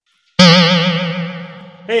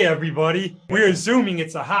Hey everybody, we're zooming.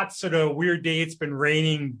 It's a hot sort of weird day. It's been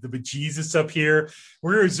raining the bejesus up here.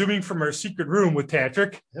 We're zooming from our secret room with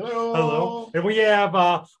Patrick. Hello. And we have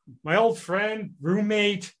my old friend,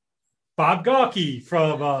 roommate, Bob Gawkey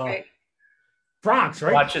from Right. Bronx,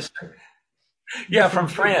 right? Rochester. Yeah, from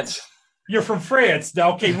France. You're from France.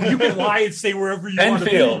 Now, okay, well, you can lie and say wherever you want to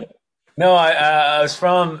Penfield. be. No, I was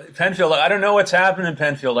from Penfield. I don't know what's happened in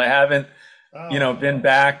Penfield. I haven't, been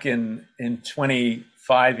back in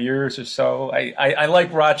 25 years or so. I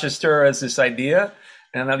like Rochester as this idea,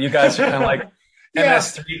 and you guys are kind of like Yeah.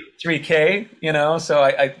 MS3K,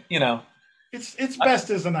 So It's best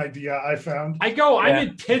as an idea, I found. I'm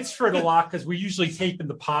in Pittsford a lot because we usually tape in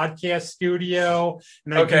the podcast studio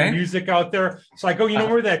and I do music out there. So I go,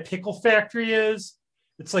 where that pickle factory is?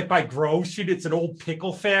 It's like by Grove Street. It's an old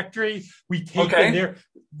pickle factory. We tape in there.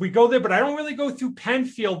 We go there, but I don't really go through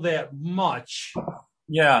Penfield that much.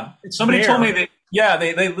 Yeah. Somebody told me that,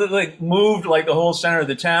 they like moved like the whole center of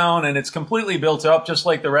the town and it's completely built up just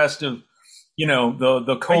like the rest of,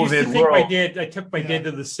 the COVID world. I took my dad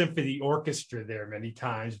to the symphony orchestra there many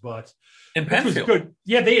times, but in it was Penfield. good.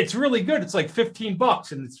 Yeah, it's really good. It's like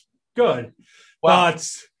 $15 and it's good. Wow. But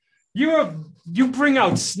you bring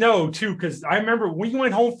out snow too, because I remember when we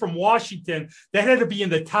went home from Washington, that had to be in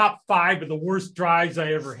the top 5 of the worst drives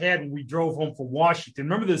I ever had when we drove home from Washington.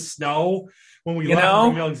 Remember the snow when we left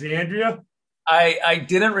from Alexandria? I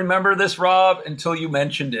didn't remember this, Rob, until you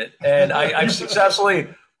mentioned it, and I've successfully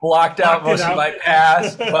blocked out most of my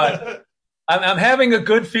past, but I'm having a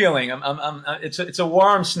good feeling. It's a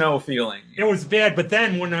warm snow feeling. It was bad, but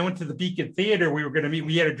then when I went to the Beacon Theater, we were going to meet.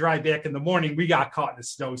 We had to drive back in the morning. We got caught in a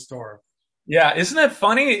snowstorm. Yeah, isn't that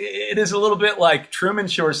funny? It is a little bit like Truman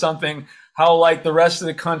Show or something. How like the rest of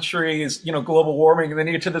the country is, global warming, and then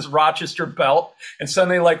you get to this Rochester belt, and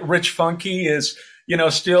suddenly like Rich Funky is,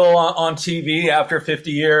 still on TV after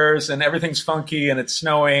 50 years, and everything's funky and it's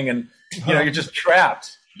snowing, and you're just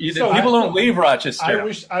trapped. People don't leave Rochester.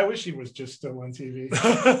 I wish he was just still on TV.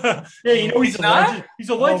 Yeah, he's not. He's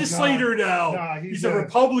a legislator now. No, he's a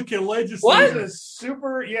Republican legislator. What?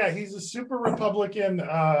 He's a super Republican.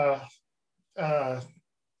 How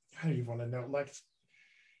do you want to know? Like,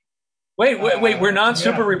 wait, we're not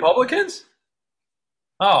super Republicans?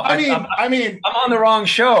 Oh, I mean, I'm on the wrong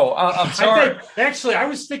show. I'm sorry. I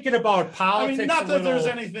was thinking about politics. not that there's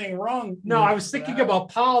anything wrong. No, I was thinking about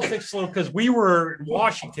politics a little because we were in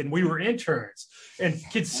Washington. We were interns. And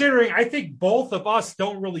considering, I think both of us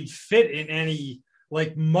don't really fit in any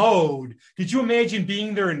like mode. Could you imagine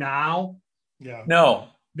being there now? Yeah. No.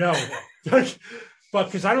 But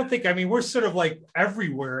because I don't think, we're sort of like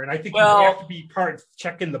everywhere. And I think you have to be part of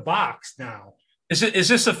checking the box now. Is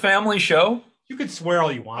this a family show? You can swear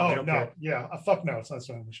all you want. Oh, no. Care. Yeah. Fuck no. It's not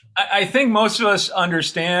so much. I think most of us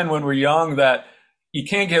understand when we're young that you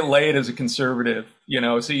can't get laid as a conservative,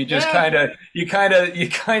 so you just kind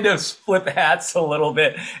of flip hats a little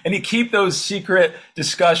bit and you keep those secret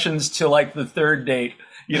discussions to like the third date,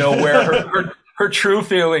 where her true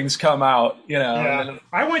feelings come out, Yeah.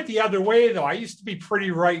 I went the other way though. I used to be pretty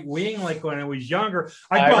right wing, like when I was younger.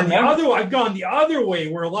 I've gone the other way,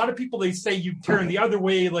 where a lot of people, they say you turn the other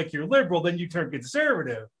way, like you're liberal, then you turn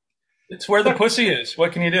conservative. It's where the pussy is.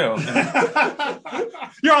 What can you do?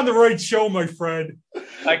 You're on the right show, my friend.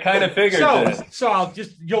 I kind of figured that. So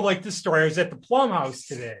you'll like this story. I was at the Plum House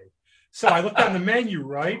today. So I looked on the menu,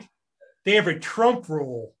 right? They have a Trump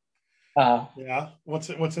roll. Yeah. What's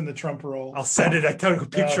in the Trump roll? I'll send it. I took a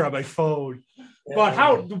picture on my phone. Yeah.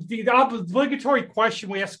 But the obligatory question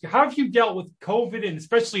we ask: how have you dealt with COVID, and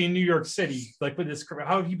especially in New York City, like with this?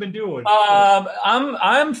 How have you been doing?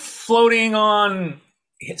 I'm floating on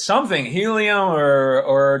something, helium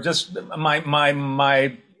or just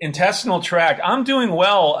my intestinal tract. I'm doing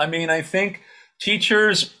well. I think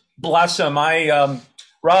teachers, bless them.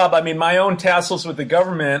 Rob, my own tassels with the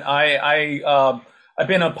government. I've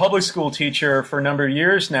been a public school teacher for a number of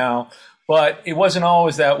years now, but it wasn't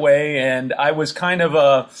always that way. And I was kind of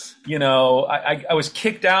I was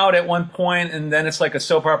kicked out at one point, and then it's like a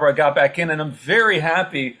soap opera. I got back in, and I'm very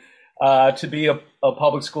happy to be a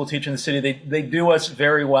public school teacher in the city. They do us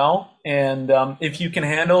very well. And if you can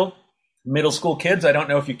handle middle school kids, I don't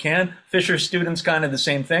know if you can. Fisher students, kind of the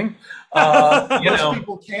same thing. Most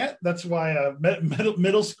people can't. That's why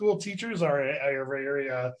middle school teachers are a very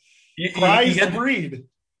prized breed.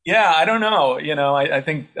 Yeah, I don't know. I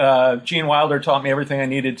think Gene Wilder taught me everything I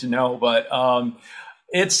needed to know. But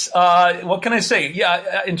it's what can I say?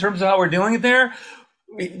 Yeah, in terms of how we're doing it there,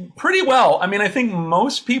 pretty well. I think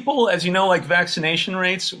most people, as you know, like vaccination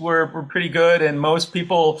rates were pretty good, and most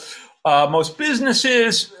people Most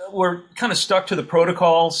businesses were kind of stuck to the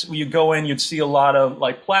protocols. You go in, you'd see a lot of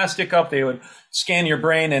like plastic up. They would scan your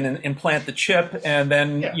brain and implant the chip, and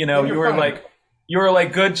then you were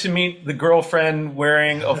like good to meet the girlfriend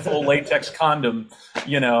wearing a full latex condom,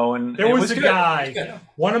 and there was a guy.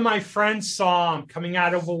 One of my friends saw him coming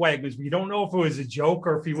out of a Wegmans. We don't know if it was a joke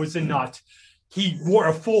or if he was a nut. He wore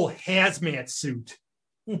a full hazmat suit.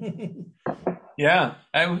 Yeah,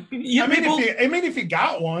 if you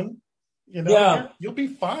got one, you'll be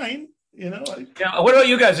fine. Yeah. What about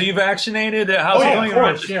you guys? Are you vaccinated? How's it going? Of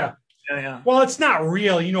course, yeah. Well, it's not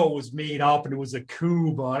real. It was made up and it was a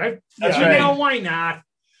coup, but why not?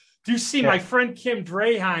 Do you see my friend Kim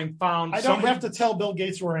Draheim found? I don't have to tell Bill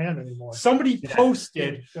Gates where I am anymore. Somebody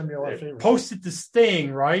posted this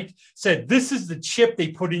thing, right? Said, this is the chip they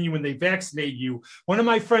put in you when they vaccinate you. One of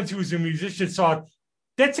my friends who was a musician saw,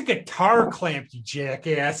 that's a guitar clamp, you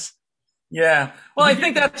jackass. Yeah. Well, I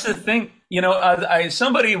think that's the thing.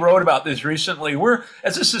 Somebody wrote about this recently.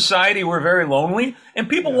 As a society, we're very lonely, and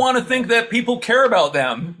people want to think that people care about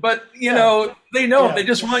them. But, they don't. They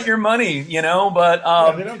just want your money,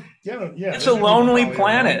 but they don't, it's a lonely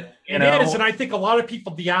planet. It is, and I think a lot of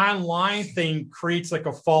people, the online thing creates like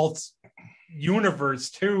a false universe,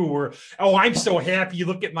 too, where, I'm so happy, you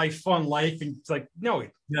look at my fun life, and it's like, no.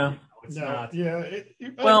 It's not. Yeah.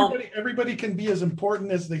 Everybody can be as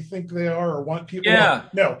important as they think they are or want people. Yeah.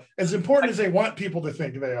 No, as important as they want people to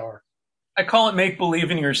think they are. I call it make believe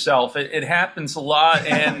in yourself. It happens a lot,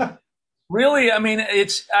 and really, I mean,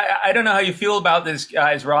 I don't know how you feel about this,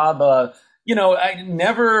 guys, Rob. I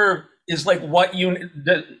never is like what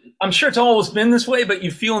I'm sure it's always been this way, but you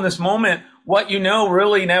feel in this moment what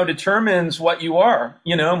really now determines what you are.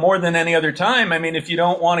 More than any other time. I mean, if you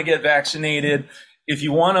don't want to get vaccinated. If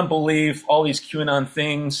you want to believe all these QAnon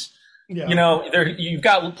things, you've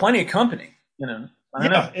got plenty of company. I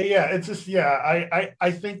don't know. It's just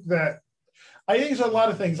I think there's a lot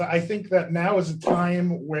of things. I think that now is a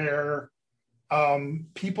time where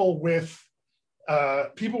people with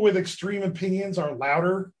extreme opinions are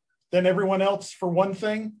louder than everyone else. For one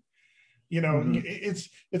thing,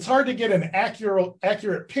 it's hard to get an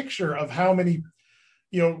accurate picture of how many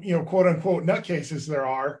quote unquote nutcases there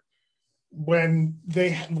are. When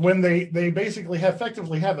they basically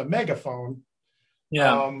effectively have a megaphone.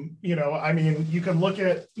 I mean, you can look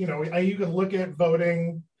at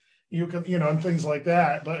voting, and things like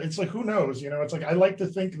that, but it's like, who knows? It's like, I like to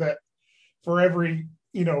think that for every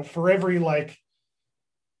like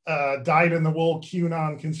dyed in the wool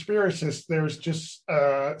QAnon conspiracist, there's just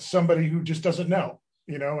somebody who just doesn't know,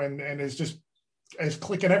 and is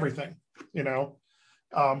clicking everything,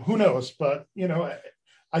 who knows? But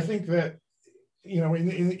I think that,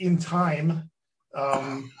 in time,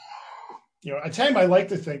 at time, I like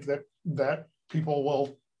to think that people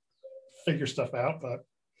will figure stuff out,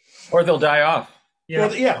 or they'll die off.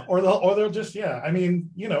 Or they'll just, I mean,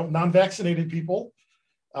 non-vaccinated people,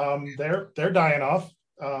 they're dying off.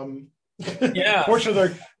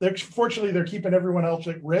 Fortunately, they're keeping everyone else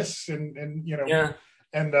at risk and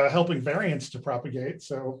helping variants to propagate.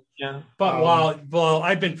 So but while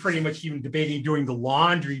I've been pretty much even debating doing the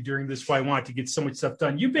laundry during this, why I want to get so much stuff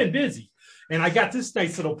done. You've been busy, and I got this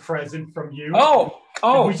nice little present from you. Oh!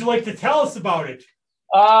 Would you like to tell us about it?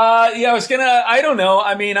 I don't know.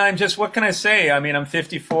 I mean, what can I say? I mean, I'm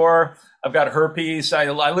 54. I've got herpes. I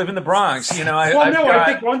live in the Bronx. I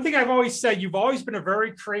think one thing I've always said, you've always been a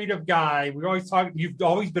very creative guy. We always talk. You've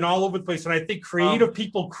always been all over the place, and I think creative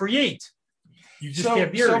people create. You just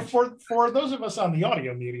have the urge. So for those of us on the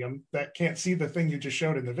audio medium that can't see the thing you just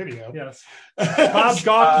showed in the video, yes, Bob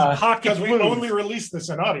Gawkey pocket because we only released this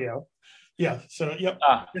in audio. Yeah. So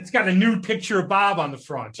it's got a nude picture of Bob on the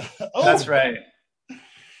front. That's right.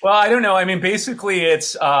 Well, I don't know. I mean, basically,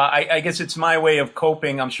 it's I guess it's my way of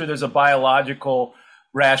coping. I'm sure there's a biological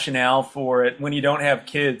rationale for it. When you don't have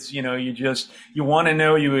kids, you want to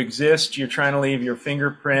know you exist. You're trying to leave your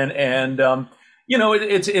fingerprint, and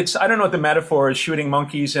it's I don't know what the metaphor is, shooting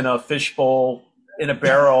monkeys in a fishbowl in a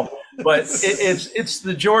barrel, but it's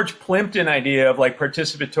the George Plimpton idea of like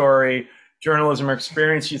participatory journalism or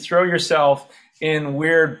experience. You throw yourself in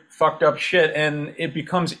weird, fucked up shit, and it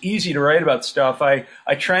becomes easy to write about stuff. I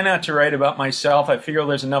try not to write about myself. I figure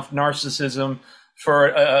there's enough narcissism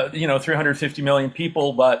for 350 million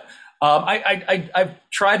people, but I've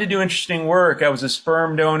tried to do interesting work. I was a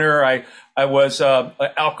sperm donor. I was an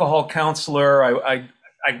alcohol counselor. I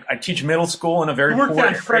teach middle school in a very poor area. You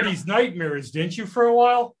worked on Freddy's Nightmares, didn't you, for a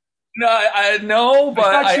while? No, but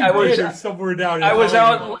I was somewhere down. I was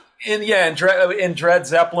out in Dread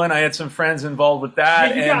Zeppelin. I had some friends involved with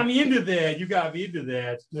that. Yeah, you got me into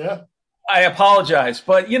that. Yeah. I apologize,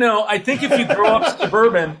 but I think if you grow up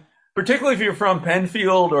suburban, particularly if you're from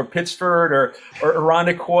Penfield or Pittsford or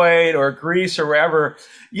Irondequoit or Greece or wherever,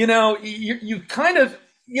 you kind of,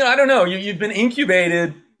 I don't know, you've been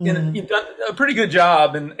incubated and you've done a pretty good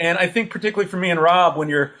job. And I think particularly for me and Rob, when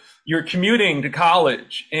you're commuting to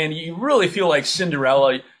college and you really feel like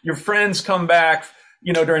Cinderella, your friends come back,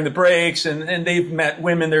 during the breaks and they've met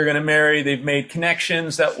women they're going to marry. They've made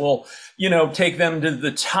connections that will, take them to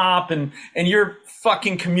the top and you're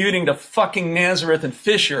fucking commuting to fucking Nazareth and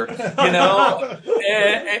Fisher, and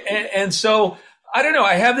so I don't know.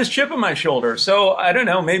 I have this chip on my shoulder. So I don't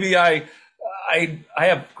know. Maybe I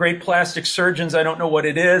have great plastic surgeons. I don't know what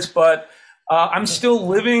it is, but I'm still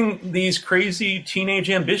living these crazy teenage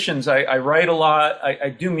ambitions. I write a lot. I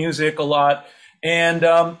do music a lot,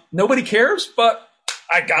 and nobody cares. But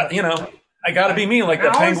I got to be me, like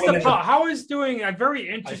the penguin. How is doing? I'm very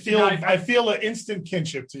interested. I feel an instant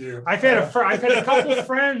kinship to you. I've had a couple of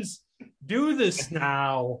friends do this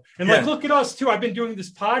now, and look at us too. I've been doing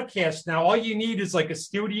this podcast now. All you need is like a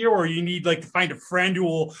studio, or you need like to find a friend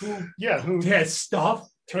who has stuff.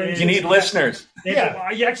 You need listeners.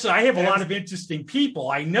 Actually, I have a lot of interesting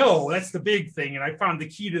people. I know that's the big thing, and I found the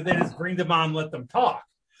key to that is bring them on, let them talk.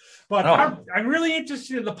 But I'm really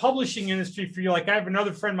interested in the publishing industry for you. Like I have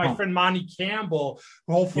another friend, my friend Monty Campbell,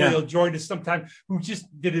 who hopefully he'll join us sometime, who just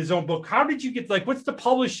did his own book. How did you get, what's the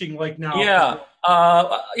publishing like now?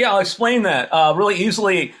 I'll explain that really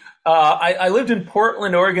easily. I lived in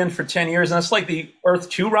Portland, Oregon for 10 years, and that's like the Earth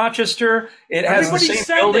 2 Rochester. It has the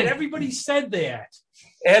same building. Everybody said that.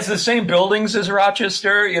 It has the same buildings as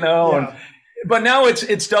Rochester, but now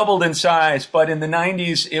it's doubled in size. But in the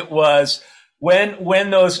 90s, it was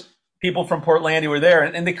when those people from Portlandia were there,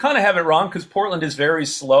 and they kind of have it wrong because Portland is very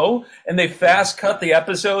slow, and they fast cut the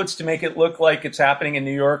episodes to make it look like it's happening in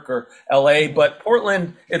New York or LA. But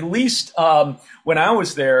Portland, at least when I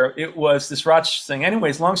was there, it was this Rochester thing.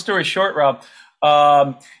 Anyways, long story short, Rob,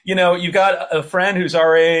 you got a friend who's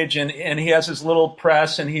our age, and he has his little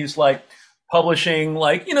press, and he's like publishing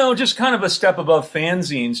just kind of a step above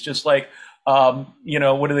fanzines, just like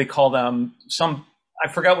what do they call them? I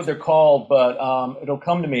forgot what they're called, but it'll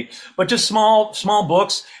come to me. But just small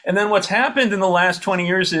books. And then what's happened in the last 20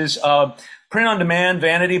 years is print on demand,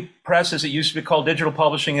 vanity press, as it used to be called, digital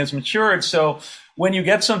publishing has matured. So when you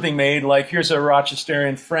get something made, like here's a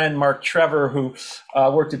Rochesterian friend, Mark Trevor, who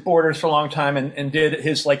worked at Borders for a long time and did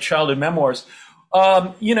his childhood memoirs.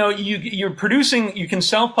 You're producing, you can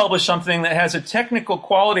self-publish something that has a technical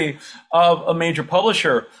quality of a major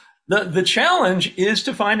publisher. The challenge is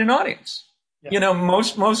to find an audience. Yeah.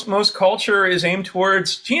 Most culture is aimed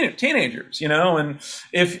towards teenagers, and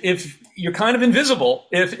if you're kind of invisible,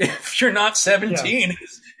 if you're not 17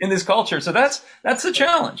 in this culture. So that's the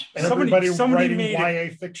challenge. And somebody writing YA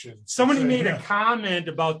fiction. Somebody made a comment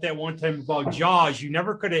about that one time about Jaws. You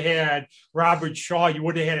never could have had Robert Shaw. You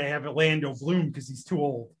would have had to have Orlando Bloom because he's too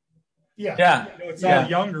old. It's all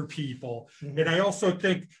younger people. Mm-hmm. And I also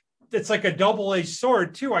think it's like a double-edged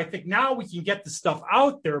sword too. I think now we can get the stuff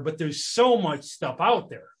out there, but there's so much stuff out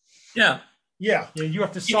there. Yeah. You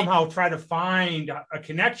have to somehow try to find a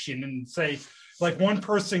connection and say, like, one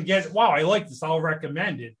person wow, I like this, I'll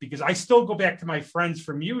recommend it, because I still go back to my friends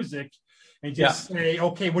for music and just say,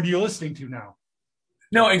 okay, what are you listening to now?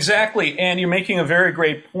 No, exactly. And you're making a very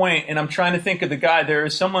great point. And I'm trying to think of the guy. There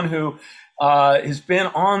is someone who has been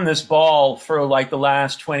on this ball for the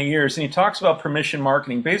last 20 years. And he talks about permission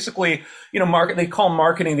marketing. Basically, they call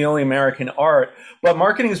marketing the only American art, but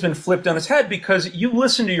marketing has been flipped on its head because you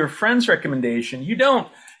listen to your friend's recommendation. You don't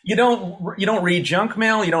read junk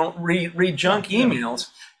mail. You don't read junk emails.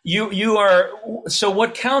 You are, so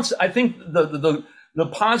what counts, I think the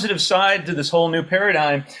positive side to this whole new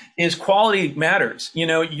paradigm is quality matters.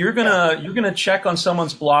 You're going to check on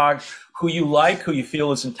someone's blog who you like, who you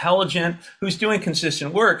feel is intelligent, who's doing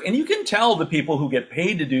consistent work. And you can tell the people who get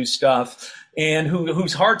paid to do stuff and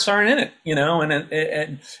whose hearts aren't in it,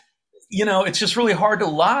 and it's just really hard to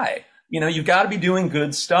lie. You've got to be doing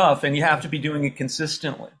good stuff and you have to be doing it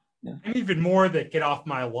consistently. Yeah. I'm even more that get off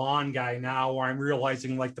my lawn guy now, where I'm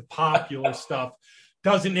realizing the popular stuff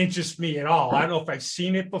doesn't interest me at all. I don't know if I've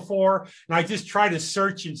seen it before. And I just try to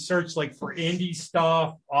search for indie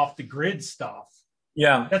stuff, off the grid stuff.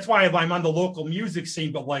 Yeah. That's why I'm on the local music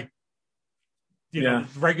scene, but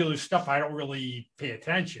regular stuff, I don't really pay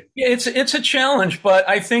attention. Yeah, it's a challenge, but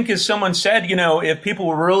I think, as someone said, if people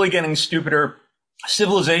were really getting stupider,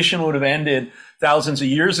 civilization would have ended thousands of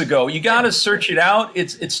years ago. You got to search it out.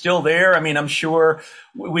 It's still there. I mean, I'm sure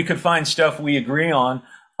we could find stuff we agree on.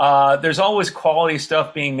 There's always quality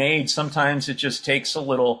stuff being made. Sometimes it just takes a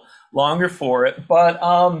little longer for it. But,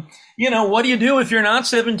 what do you do if you're not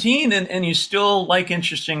 17 and you still like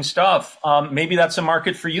interesting stuff? Maybe that's a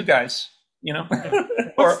market for you guys,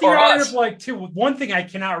 What's the art of like, too? One thing I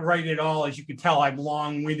cannot write at all, as you can tell, I'm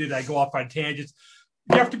long-winded. I go off on tangents.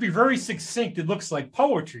 You have to be very succinct. It looks like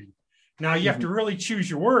poetry. Now you have to really choose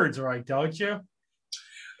your words, right? Don't you?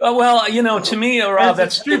 To me, Rob,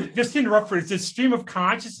 that's just to interrupt for. Is this stream of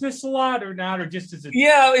consciousness a lot or not, or just as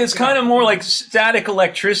it's kind of more like static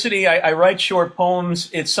electricity. I write short poems.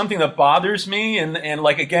 It's something that bothers me, and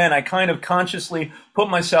like again, I kind of consciously put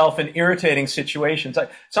myself in irritating situations.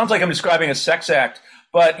 Sounds like I'm describing a sex act,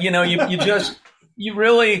 but you just. You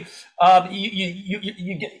really,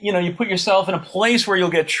 you put yourself in a place where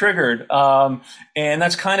you'll get triggered. And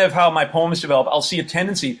that's kind of how my poems develop. I'll see a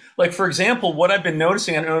tendency. Like, for example, what I've been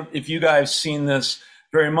noticing, I don't know if you guys seen this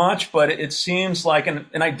very much, but it seems like, and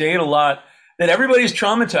I date a lot, that everybody's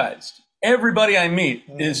traumatized. Everybody I meet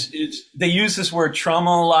is they use this word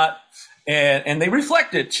trauma a lot, and they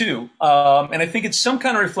reflect it too. And I think it's some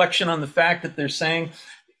kind of reflection on the fact that they're saying,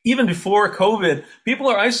 even before COVID, people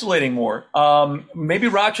are isolating more. Maybe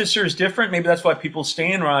Rochester is different. Maybe that's why people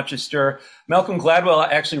stay in Rochester. Malcolm Gladwell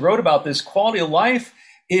actually wrote about this. Quality of life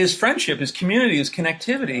is friendship, is community, is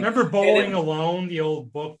connectivity. Remember Bowling Alone, the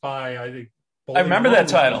old book by, I think. I remember that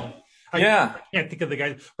title. I can't think of the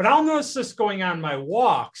guy. But I'll notice this going on my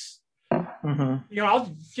walks. Mm-hmm.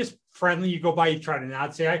 I'll just friendly. You go by, you try to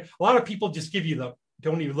not say. A lot of people just give you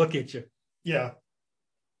don't even look at you. Yeah.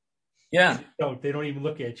 Yeah. They don't even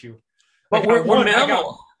look at you. But we're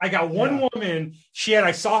minimal. I got one woman.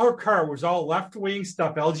 I saw her car was all left wing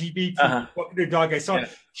stuff, LGBT. Her dog. I saw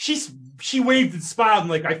she waved and smiled, and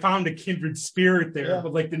like I found a kindred spirit there. Yeah.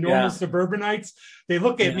 But like the normal suburbanites, they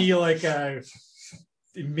look at me like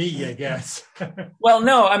me, I guess. Well,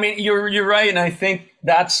 no, I mean you're right, and I think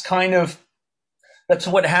that's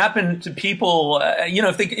what happened to people.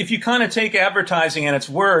 If you kind of take advertising at its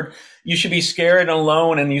word, you should be scared and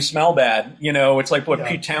alone and you smell bad. It's like what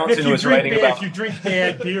Pete Townsend was writing about. If you drink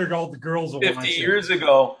bad beer, all the girls will 50 years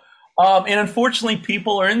ago. And unfortunately,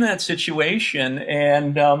 people are in that situation.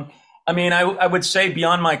 And I would say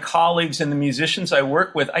beyond my colleagues and the musicians I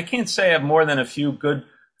work with, I can't say I have more than a few good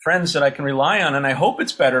friends that I can rely on. And I hope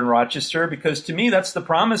it's better in Rochester, because to me, that's the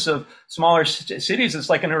promise of smaller cities. It's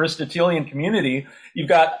like an Aristotelian community. You've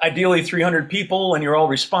got ideally 300 people and you're all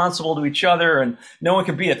responsible to each other, and no one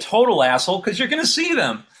can be a total asshole because you're going to see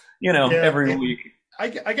them, every week.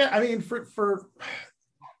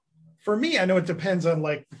 For me, I know it depends on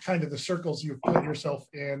like kind of the circles you've put yourself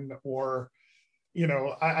in, or,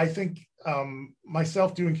 I think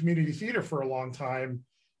myself doing community theater for a long time,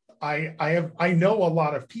 I know a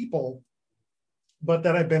lot of people, but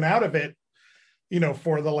that I've been out of it,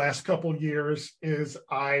 for the last couple of years, is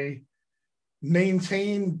I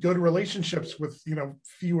maintain good relationships with,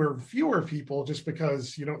 fewer people, just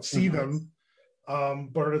because you don't see them.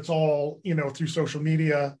 But it's all, through social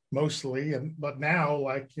media mostly. But now,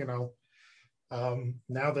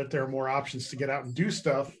 now that there are more options to get out and do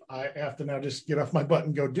stuff, I have to now just get off my butt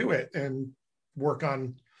and go do it and work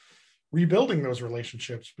on rebuilding those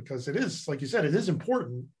relationships, because it is, like you said, it is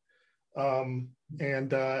important. As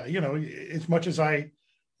much as I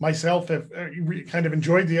myself have kind of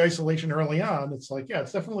enjoyed the isolation early on, it's like,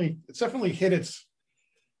 it's definitely hit its,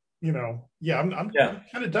 I'm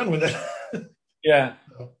kind of done with it. Yeah.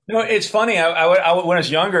 No, it's funny. I when I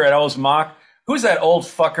was younger, I'd always mock, who's that old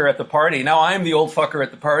fucker at the party? Now I'm the old fucker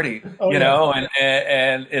at the party,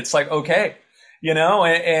 and it's like, okay.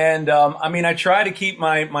 I try to keep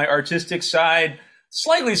my artistic side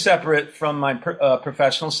slightly separate from my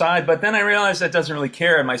professional side, but then I realized that doesn't really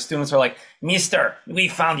care. And my students are like, "Mister, we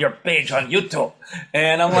found your page on YouTube."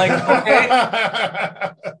 And I'm like, okay,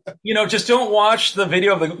 just don't watch the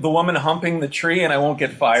video of the woman humping the tree and I won't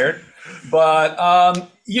get fired. But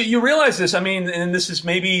you realize this, and this is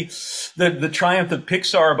maybe the triumph of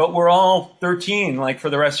Pixar, but we're all 13, like, for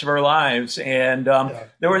the rest of our lives. And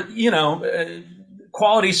there were,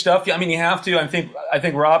 quality stuff. You have to. I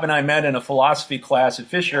think Rob and I met in a philosophy class at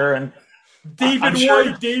Fisher, and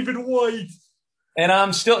David White. And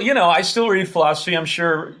I'm still, I still read philosophy. I'm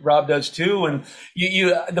sure Rob does too. And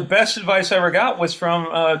the best advice I ever got was from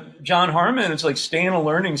John Harmon. It's like, stay in a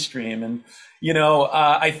learning stream. And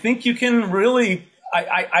I think you can really,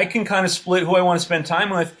 I can kind of split who I want to spend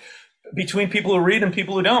time with between people who read and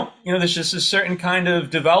people who don't. There's just a certain kind of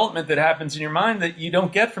development that happens in your mind that you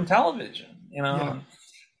don't get from television,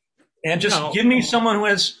 and just give me someone who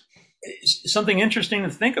has something interesting to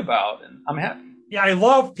think about, and I'm happy. Yeah, I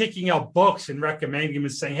love picking out books and recommending them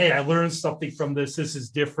and saying, hey, I learned something from this. This is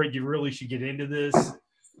different. You really should get into this.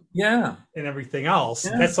 Yeah. And everything else.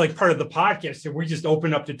 Yeah. That's like part of the podcast. And we just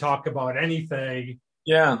open up to talk about anything.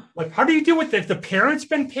 Yeah. Like, how do you deal with it? If the parents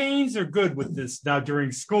been pains or good with this now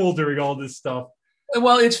during school, during all this stuff?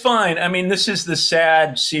 Well, it's fine. I mean, this is the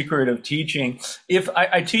sad secret of teaching. If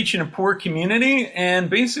I teach in a poor community, and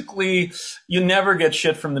basically you never get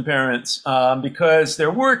shit from the parents because they're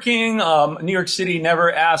working. New York City never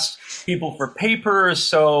asks people for papers.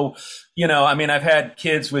 So, I mean, I've had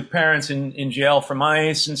kids with parents in jail from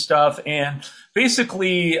ICE and stuff. And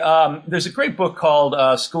basically, there's a great book called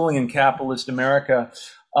Schooling in Capitalist America.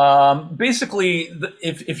 Basically,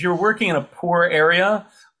 if you're working in a poor area,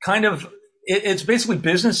 it's basically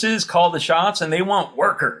businesses call the shots, and they want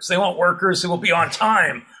workers. They want workers who will be on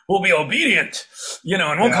time, who will be obedient,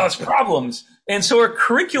 and won't cause problems. And so our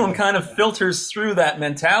curriculum kind of filters through that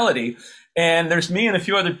mentality. And there's me and a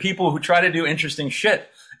few other people who try to do interesting shit.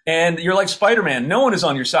 And you're like Spider-Man. No one is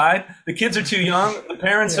on your side. The kids are too young. The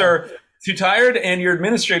parents are too tired, and your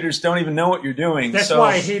administrators don't even know what you're doing. That's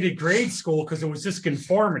why I hated grade school, because it was just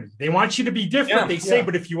conformity. They want you to be different. They say,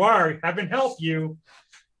 but if you are, heaven help you.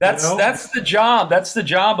 That's the job. That's the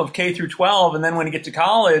job of K through 12. And then when you get to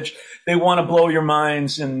college, they want to blow your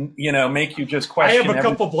minds and, make you just question. I have a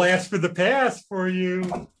couple blasts for the past for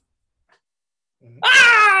you.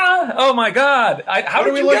 Ah! Oh my God. What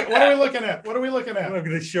are we looking at? What are we looking at? I'm going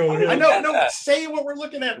to show you. I know. No, say what we're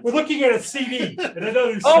looking at. We're looking at a CD. And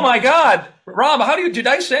another CD. Oh my God. Rob, did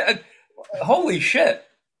I say, holy shit.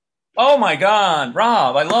 Oh my God,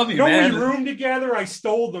 Rob, I love you, man. We roomed together. I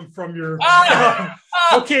stole them from your.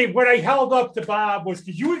 Okay, what I held up to Bob was,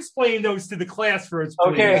 could you explain those to the class for us,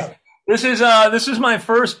 please? Okay, this is my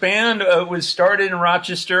first band. It was started in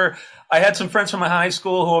Rochester. I had some friends from my high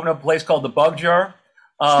school who opened up a place called the Bug Jar.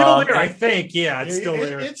 Still there, I think. Yeah, it's still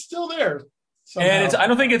there. It's still there. Somehow. And I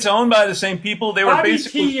don't think it's owned by the same people. They were Bobby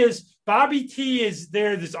T is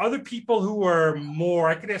there. There's other people who are more.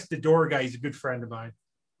 I could ask the door guy. He's a good friend of mine.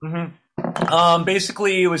 Mm-hmm.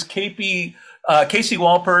 Basically, it was Casey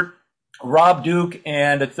Walpert, Rob Duke,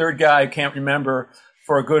 and a third guy I can't remember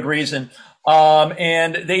for a good reason.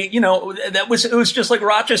 And they, it was just like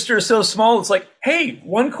Rochester is so small. It's like, hey,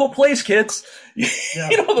 one cool place, kids. Yeah.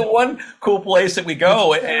 The one cool place that we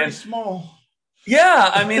go. It's very small. Yeah,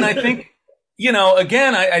 I mean, I think.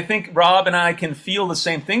 Again, I think Rob and I can feel the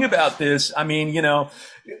same thing about this. I mean,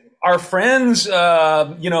 our friends,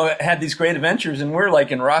 had these great adventures, and we're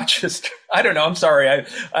like in Rochester. I don't know. I'm sorry.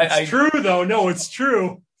 It's true, though. No, it's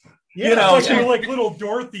true. Yeah, it's like we're like little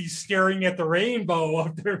Dorothy staring at the rainbow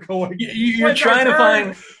up there, going. You're trying to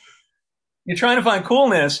find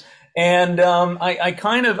coolness, and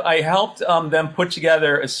I helped them put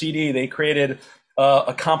together a CD. They created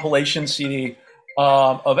a compilation CD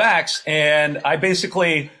of acts, and I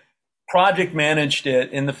basically project managed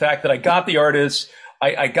it in the fact that I got the artists.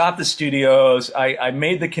 I got the studios, I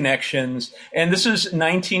made the connections, and this is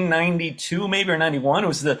 1992 maybe or 91. It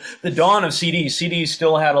was the dawn of CDs. CDs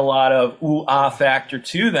still had a lot of ooh-ah factor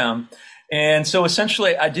to them. And so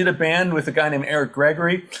essentially I did a band with a guy named Eric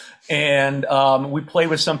Gregory, and we played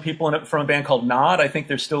with some people from a band called Nod. I think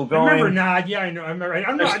they're still going. I remember Nod. Yeah, I know. I remember.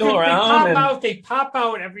 They're still around. They pop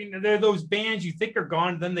out. They're those bands you think are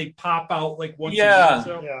gone, then they pop out like once a year.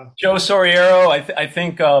 So. Yeah. Joe Soriero. I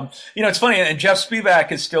think. It's funny. And Jeff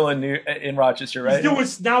Spivak is still in Rochester, right?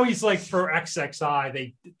 Now he's like for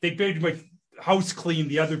XXI. They made like house clean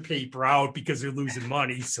the other paper out because they're losing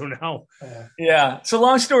money. So now. Yeah. So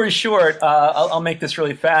long story short, I'll make this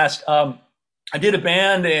really fast. I did a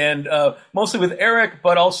band, and mostly with Eric,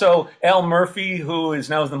 but also Al Murphy, who is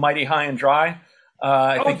now the Mighty High and Dry.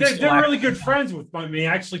 They're really good friends with me.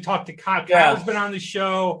 I actually talked to Kyle. Yeah. Kyle's been on the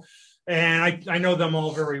show, and I know them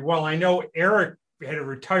all very well. I know Eric had to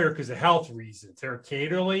retire because of health reasons. Eric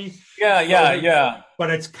Caterly. Yeah.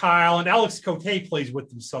 But it's Kyle, and Alex Cote plays with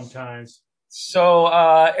them sometimes. So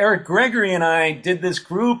Eric Gregory and I did this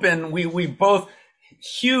group, and we both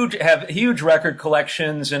have huge record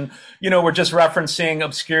collections, and we're just referencing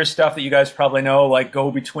obscure stuff that you guys probably know, like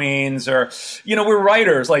Go-Betweens, or we're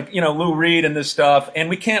writers like Lou Reed and this stuff, and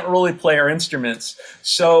we can't really play our instruments.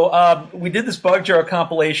 So we did this Bug Jar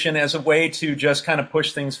compilation as a way to just kind of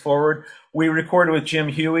push things forward. We recorded with Jim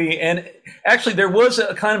Huey, and actually there was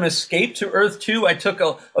a kind of escape to Earth too. I took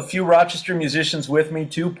a few Rochester musicians with me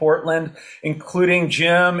to Portland, including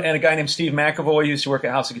Jim and a guy named Steve McAvoy who used to work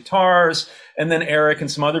at House of Guitars, and then Eric and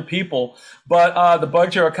some other people. But the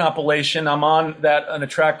Bug Jar compilation, I'm on a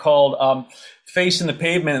track called Face in the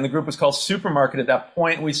Pavement, and the group was called Supermarket at that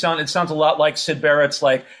point. It sounds a lot like Syd Barrett's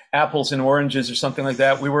like Apples and Oranges or something like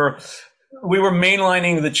that. We were we were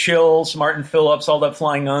mainlining the Chills, Martin Phillips, all that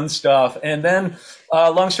Flying Nun stuff. And then,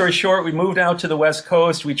 long story short, we moved out to the West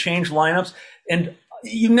Coast. We changed lineups, and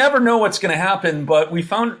you never know what's going to happen, but we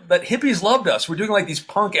found that hippies loved us. We're doing like these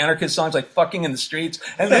punk anarchist songs like Fucking in the Streets,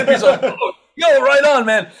 and the hippies are like, oh, yo, right on,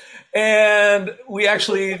 man. And we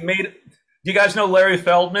actually made, do you guys know Larry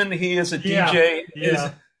Feldman? He is a DJ.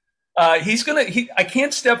 Yeah. I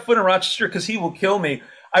can't step foot in Rochester because he will kill me.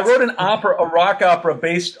 I wrote an opera, a rock opera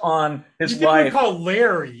based on his life. Called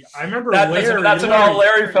Larry. I remember Larry. That's about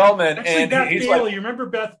Larry Feldman. Actually, and Beth Bailey. You remember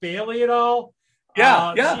Beth Bailey at all?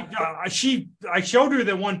 Yeah, I showed her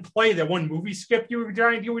that one play, that one movie skip you were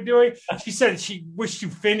doing. She said she wished you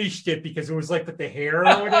finished it because it was like with the hair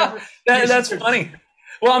or whatever. That's funny.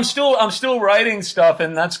 Well, I'm still writing stuff,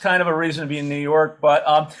 and that's kind of a reason to be in New York.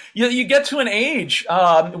 But you get to an age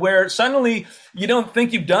where suddenly you don't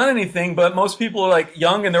think you've done anything, but most people are like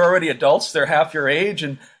young and they're already adults. They're half your age,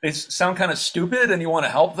 and they sound kind of stupid, and you want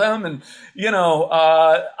to help them. And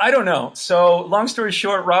I don't know. So, long story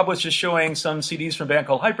short, Rob was just showing some CDs from a band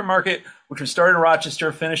called Hypermarket, which was started in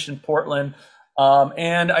Rochester, finished in Portland.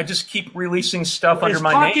 And I just keep releasing stuff under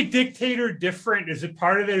my name. Is Pocket Dictator different? Is it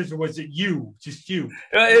part of it, or was it you? Just you?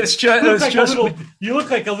 You look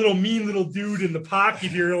like a little mean little dude in the pocket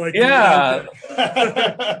here, like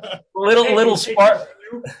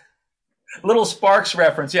little Sparks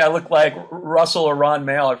reference. Yeah, I look like Russell or Ron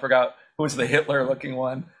Mail. I forgot who was the Hitler looking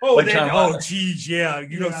one. Geez, yeah.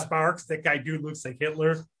 Sparks. That guy dude looks like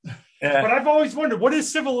Hitler. Yeah. But I've always wondered, what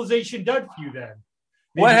has civilization done for you then?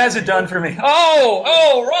 What has it done for me?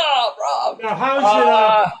 Oh, Rob. Now, how's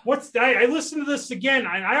it? I listened to this again.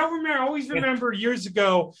 I always remember years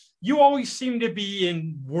ago. You always seem to be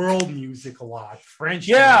in world music a lot, French.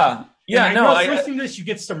 Yeah. Listening to this, you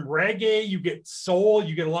get some reggae, you get soul,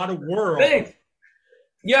 you get a lot of world. Thanks.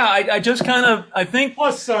 Yeah, I just kind of, I think.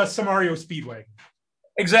 Plus some REO Speedway.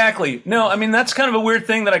 Exactly. No, I mean, that's kind of a weird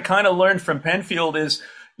thing that I kind of learned from Penfield is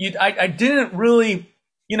I didn't really.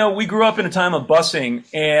 We grew up in a time of busing,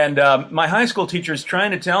 and my high school teacher is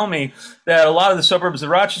trying to tell me that a lot of the suburbs of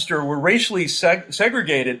Rochester were racially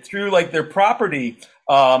segregated through like their property,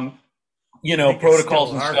 protocols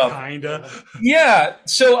and stuff. Kinda. Yeah.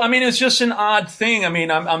 So I mean, it's just an odd thing. I mean,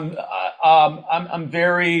 I'm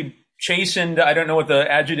very chastened. I don't know what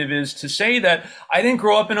the adjective is to say that I didn't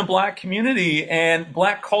grow up in a black community, and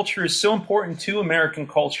black culture is so important to American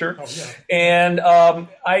culture. Oh, yeah. And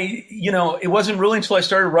it wasn't really until I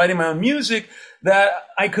started writing my own music that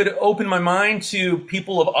I could open my mind to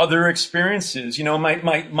people of other experiences.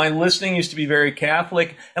 My listening used to be very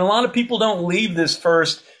Catholic, and a lot of people don't leave this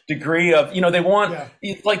first degree of, they want,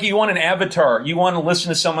 like you want an avatar. You want to listen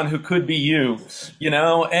to someone who could be you,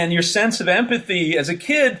 and your sense of empathy as a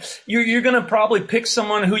kid, you're going to probably pick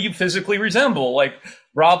someone who you physically resemble. Like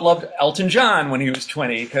Rob loved Elton John when he was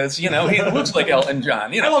 20 because, he looks like Elton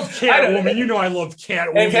John. I love Catwoman. I love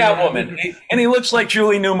Catwoman. And Catwoman. And he looks like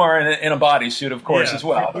Julie Newmar in a bodysuit, of course, as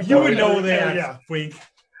well. You would know that, Wink.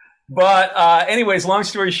 But anyways, long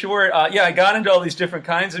story short, I got into all these different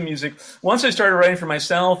kinds of music. Once I started writing for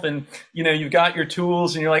myself and, you've got your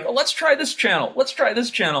tools and you're like, oh, let's try this channel. Let's try this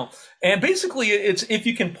channel. And basically it's if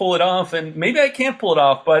you can pull it off, and maybe I can't pull it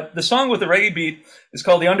off, but the song with the reggae beat is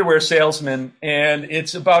called The Underwear Salesman. And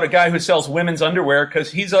it's about a guy who sells women's underwear because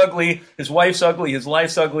he's ugly, his wife's ugly, his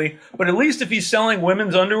life's ugly. But at least if he's selling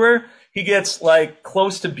women's underwear, he gets like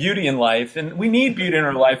close to beauty in life, and we need beauty in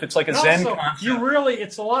our life. It's like a Zen concept.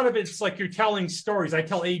 It's like you're telling stories. I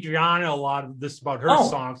tell Adriana a lot of this about her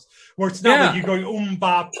songs, where it's not like you're going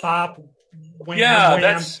bop bop, wham, wham.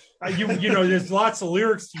 That's there's lots of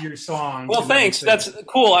lyrics to your songs. Well, thanks. That's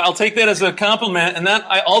cool. I'll take that as a compliment. And that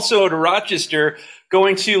I also to Rochester,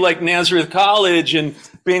 going to like Nazareth College and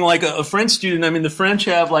being like a French student. I mean, the French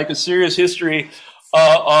have like a serious history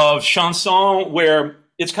of chanson where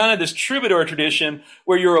it's kind of this troubadour tradition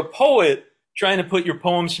where you're a poet trying to put your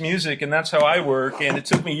poems to music, and that's how I work. And it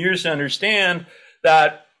took me years to understand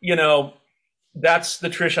that, that's the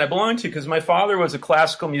tradition I belong to, because my father was a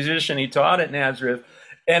classical musician. He taught at Nazareth,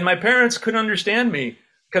 and my parents couldn't understand me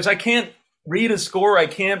because I can't read a score. I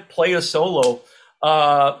can't play a solo.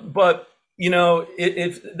 But, and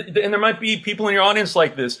there might be people in your audience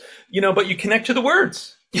like this, but you connect to the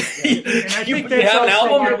words. And I think that's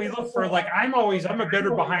also why we look for, like, I'm a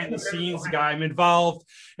better behind the scenes guy. I'm involved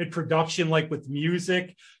in production, like with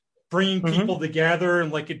music, bringing people together,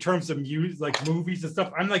 and like in terms of music, like movies and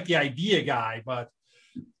stuff. I'm like the idea guy, but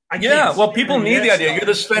people need the idea. You're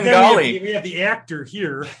the Svengali. We have the actor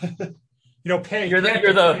here, Peg. You're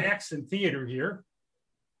the acts in theater here.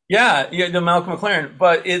 Yeah, the Malcolm McLaren.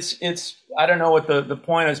 But it's I don't know what the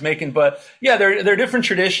point I was making, but yeah, there are different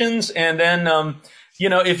traditions, and then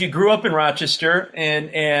if you grew up in Rochester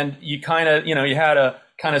and you kind of you had a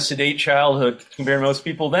kind of sedate childhood compared to most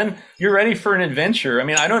people, then you're ready for an adventure.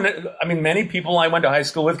 I mean, many people I went to high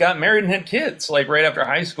school with got married and had kids like right after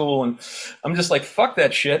high school, and I'm just like, fuck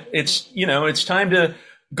that shit. It's it's time to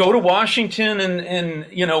go to Washington and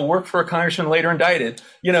work for a congressman later indicted.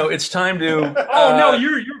 It's time to. Oh no,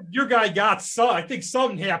 your guy got some. I think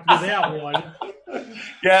something happened to that one.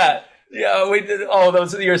 Yeah, we did all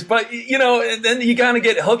those years, but and then you kind of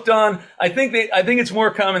get hooked on. I think it's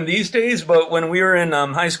more common these days, but when we were in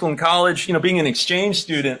high school and college, being an exchange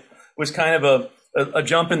student was kind of a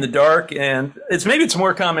jump in the dark, and it's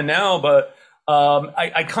more common now, but.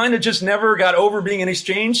 I kind of just never got over being an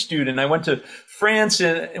exchange student. I went to France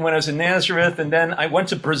when I was in Nazareth, and then I went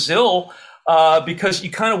to Brazil because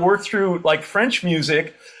you kind of work through like French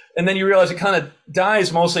music, and then you realize it kind of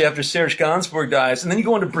dies mostly after Serge Gainsbourg dies, and then you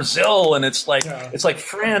go into Brazil, and it's like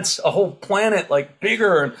France, a whole planet, like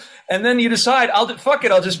bigger, and then you decide, I'll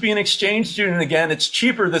just be an exchange student again. It's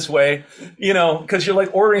cheaper this way, because you're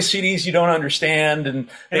like ordering CDs you don't understand, and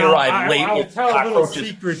they arrive late. I'll tell a little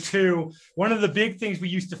secret too. One of the big things we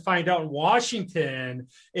used to find out in Washington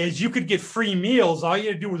is you could get free meals. All you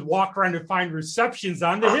had to do was walk around and find receptions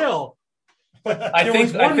on the hill. But I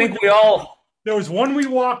think we all. There was one we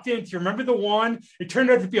walked into. Remember the one? It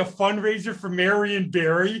turned out to be a fundraiser for Marion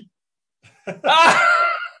Barry. Remember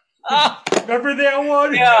that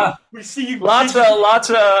one? Yeah. We see you. Lots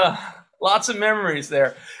of memories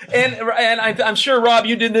there. And I'm sure, Rob,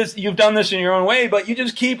 you did this. You've done this in your own way, but you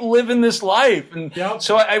just keep living this life. And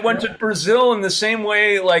so I went to Brazil in the same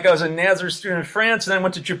way. Like I was a Nazareth student in France, and then I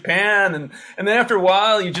went to Japan, and then after a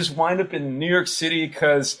while, you just wind up in New York City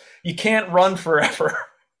because you can't run forever.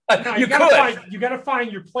 No, you gotta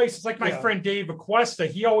find your place. It's like my friend Dave Aquesta.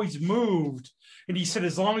 He always moved, and he said,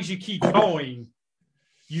 as long as you keep going,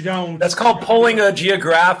 you don't. That's called pulling a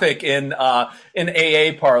geographic in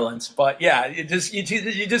AA parlance. But yeah, you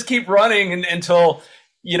just keep running until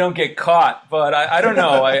you don't get caught. But I don't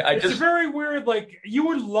know. It's very weird. Like you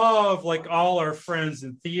would love like all our friends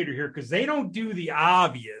in theater here because they don't do the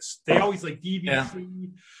obvious. They always like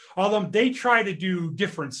DVC. Although they try to do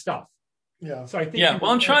different stuff. Yeah. So I think. Yeah. Well,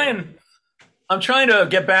 I'm trying to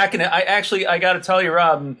get back in it. I got to tell you,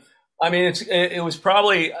 Rob. I mean, it was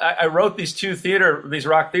probably I wrote these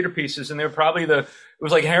rock theater pieces, and they were probably it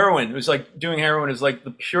was like heroin. It was like doing heroin is like the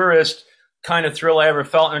purest kind of thrill I ever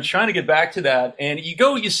felt. And I'm trying to get back to that. And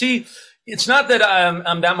you see, it's not that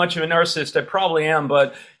I'm that much of a narcissist. I probably am,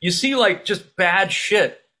 but you see like just bad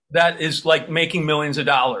shit that is like making millions of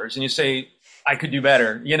dollars, and you say, I could do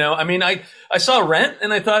better. I mean, I saw Rent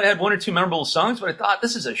and I thought it had one or two memorable songs, but I thought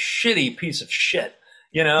this is a shitty piece of shit,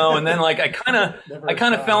 and then like I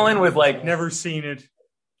kind of fell in with like never seen it.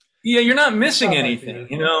 Yeah. You're not missing anything,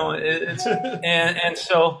 it's, and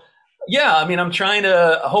so, yeah, I mean, I'm trying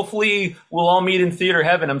to, hopefully we'll all meet in theater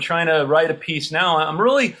heaven. I'm trying to write a piece now. I'm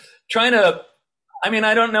really trying to, I mean,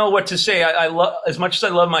 I don't know what to say. I love, as much as I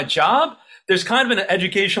love my job, there's kind of an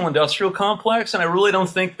educational industrial complex, and I really don't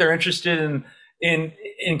think they're interested in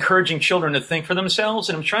encouraging children to think for themselves.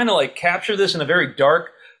 And I'm trying to like capture this in a very dark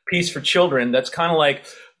piece for children. That's kind of like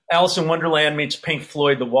Alice in Wonderland meets Pink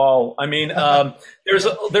Floyd, The Wall. I mean,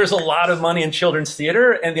 there's a lot of money in children's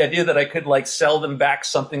theater, and the idea that I could like sell them back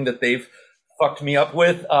something that they've fucked me up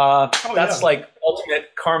with, that's like ultimate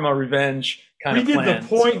karma revenge. We did plans.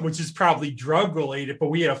 The Point, which is probably drug related, but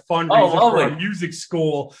we had a fundraiser for our music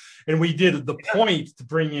school, and we did the Point to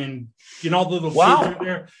bring in, the little kids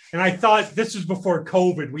there. And I thought this was before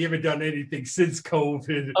COVID. We haven't done anything since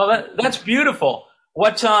COVID. Oh, that's beautiful.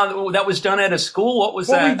 What that was done at a school? What was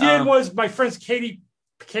that? What we did was my friends Katie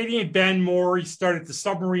and Ben Morey started the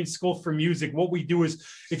Submarine School for Music. What we do is,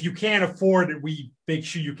 if you can't afford it, we make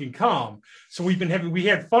sure you can come. So we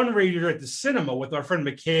had fundraiser at the cinema with our friend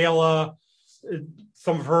Michaela.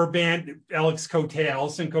 Some of her band, Allison Cote,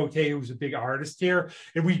 who's a big artist here.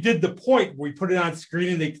 And we did the Point where we put it on screen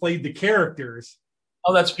and they played the characters.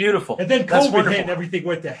 Oh, that's beautiful. And then COVID hit and everything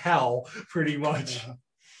went to hell, pretty much. Yeah.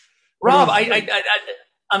 Rob,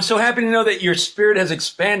 I'm so happy to know that your spirit has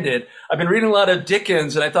expanded. I've been reading a lot of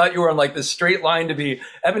Dickens, and I thought you were on like this straight line to be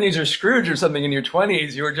Ebenezer Scrooge or something in your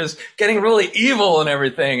 20s. You were just getting really evil and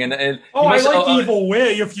everything. And I like evil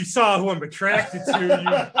way. If you saw who I'm attracted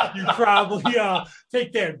to, you probably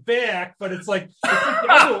take that back. But it's like the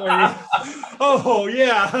other way. Oh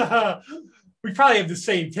yeah, we probably have the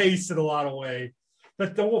same taste in a lot of ways.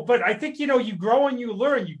 But I think you grow and you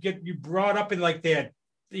learn. You get brought up in like that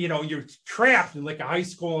you're trapped in like a high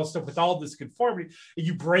school and stuff with all this conformity, and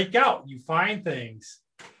you break out, you find things.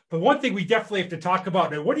 But one thing we definitely have to talk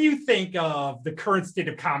about now, what do you think of the current state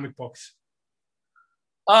of comic books?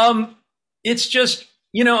 It's just,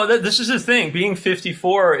 this is the thing. Being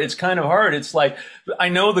 54, it's kind of hard. It's like, I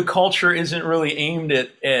know the culture isn't really aimed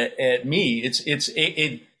at me.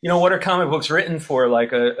 What are comic books written for?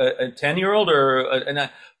 Like a 10-year-old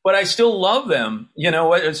but I still love them.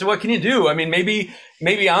 So what can you do? I mean, maybe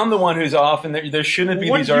I'm the one who's off, and there shouldn't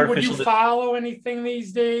be these artificial. Would you follow anything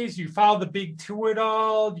these days? You follow the big two at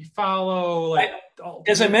all? Do you follow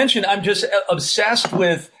as I mentioned, I'm just obsessed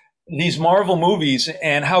with these Marvel movies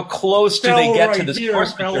and how close do they get to the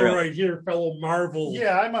source material? Right here, fellow Marvel.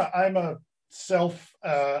 Yeah, I'm a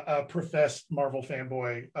professed Marvel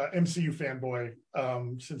fanboy, MCU fanboy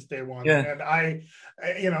since day one. Yeah. And I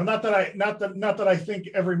not that I think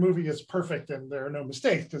every movie is perfect and there are no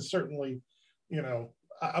mistakes, because certainly,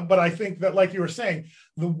 but I think that, like you were saying,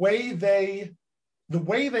 the way they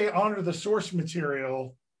honor the source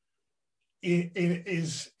material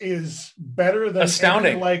is better than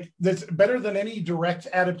astounding. That's better than any direct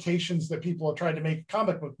adaptations that people have tried to make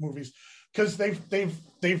comic book movies, because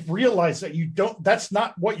they've realized that that's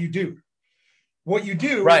not what you do. What you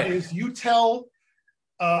do is you tell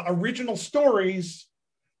original stories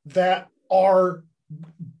that are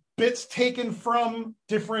bits taken from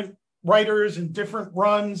different writers and different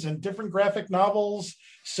runs and different graphic novels.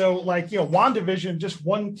 So WandaVision, just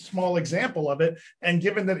one small example of it. And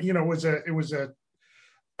given that, it was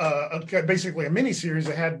basically a miniseries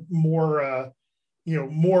that had more,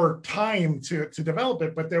 more time to develop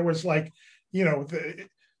it. But there was the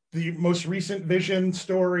most recent Vision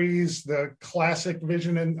stories, the classic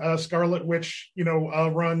Vision and Scarlet Witch,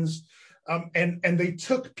 runs. And they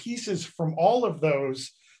took pieces from all of those.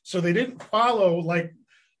 So they didn't follow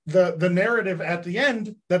the narrative at the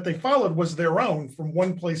end that they followed was their own from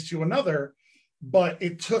one place to another, but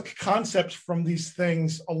it took concepts from these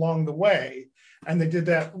things along the way. And they did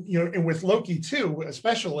that, and with Loki too,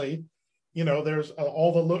 especially, there's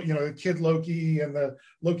all the Kid Loki and the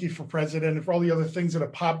Loki for President and for all the other things that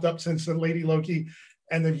have popped up since the Lady Loki,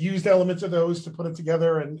 and they've used elements of those to put it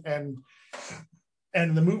together. And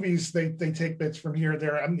the movies, they take bits from here,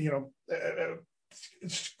 there,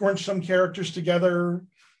 scrunch some characters together,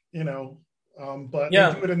 but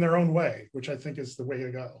they do it in their own way, which I think is the way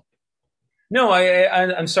to go. No,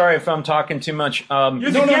 I'm sorry if I'm talking too much.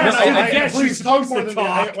 Please talk more than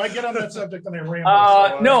that. I get on that subject and I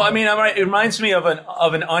ramble. It reminds me of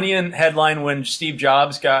an Onion headline when Steve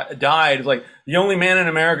Jobs died. Like, the only man in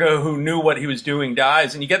America who knew what he was doing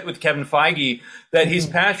dies. And you get with Kevin Feige that he's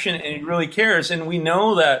passionate and he really cares. And we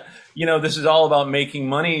know that, this is all about making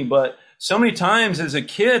money, but so many times as a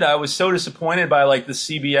kid, I was so disappointed by the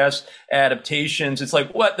CBS adaptations. It's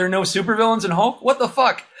like, what? There are no supervillains in Hulk? What the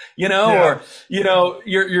fuck? Or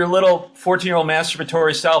your little 14-year-old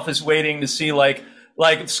masturbatory self is waiting to see like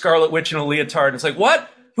Scarlet Witch in a leotard. It's like, what?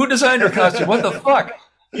 Who designed her costume? What the fuck?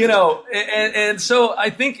 And so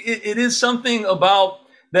I think it is something about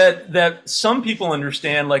that some people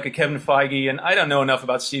understand, like a Kevin Feige, and I don't know enough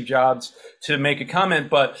about Steve Jobs to make a comment,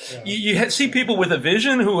 but you see people with a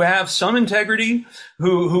vision who have some integrity,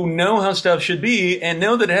 who know how stuff should be and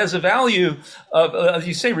know that it has a value of, as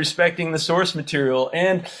you say, respecting the source material.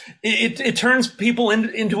 And it turns people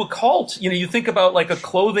into a cult. You think about like a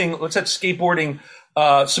clothing, what's that, skateboarding,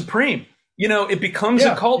 Supreme. It becomes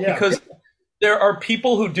a cult because there are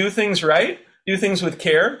people who do things right, do things with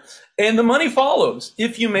care, and the money follows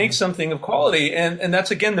if you make something of quality. And that's,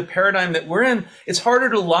 again, the paradigm that we're in. It's harder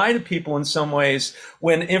to lie to people in some ways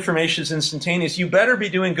when information is instantaneous. You better be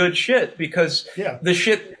doing good shit, because the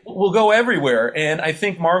shit will go everywhere. And I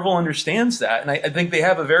think Marvel understands that. And I think they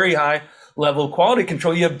have a very high level of quality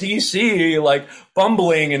control. You have DC like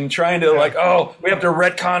bumbling and trying to we have to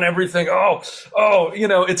retcon everything.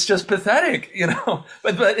 It's just pathetic,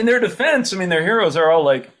 But in their defense, their heroes are all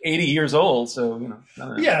like 80 years old. So,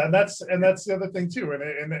 and that's the other thing too.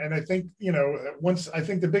 And I think, I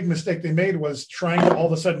think the big mistake they made was trying to all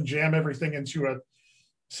of a sudden jam everything into a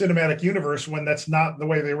cinematic universe when that's not the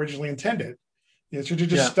way they originally intended. So they're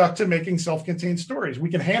just stuck to making self-contained stories. We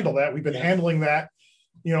can handle that. We've been handling that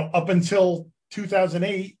up until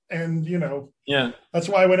 2008. And, that's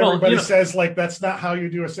why when everybody says that's not how you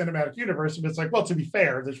do a cinematic universe, it's like, well, to be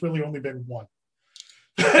fair, there's really only been one.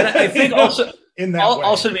 And I think also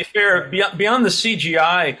to be fair, beyond the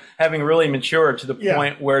CGI having really matured to the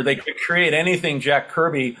point where they could create anything Jack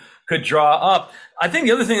Kirby could draw up. I think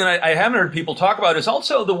the other thing that I haven't heard people talk about is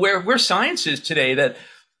also where science is today, that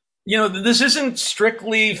This isn't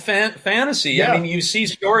strictly fantasy. Yeah. I mean, you see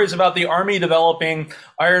stories about the Army developing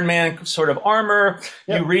Iron Man sort of armor.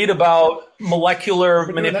 Yeah. You read about molecular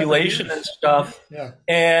manipulation and stuff. Yeah.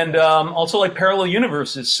 And also like parallel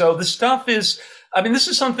universes. So the stuff is, I mean, this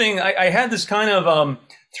is something, I had this kind of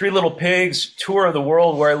Three Little Pigs tour of the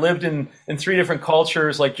world where I lived in 3 different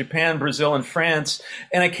cultures like Japan, Brazil, and France.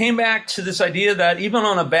 And I came back to this idea that even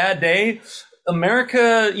on a bad day,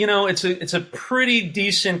 America, it's a pretty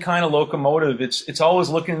decent kind of locomotive. It's always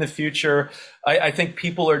looking in the future. I think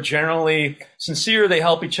people are generally sincere. They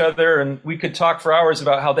help each other, and we could talk for hours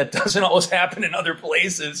about how that doesn't always happen in other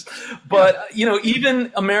places. But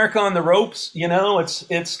even America on the ropes,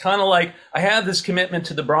 it's kind of like I have this commitment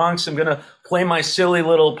to the Bronx. I'm going to play my silly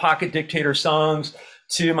little pocket dictator songs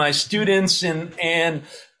to my students, and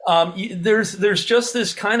there's just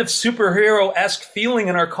this kind of superhero-esque feeling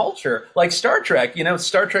in our culture, like Star Trek.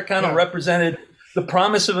 Star Trek kind of represented the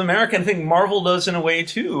promise of America. And I think Marvel does in a way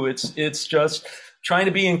too. It's just trying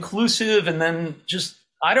to be inclusive, and then just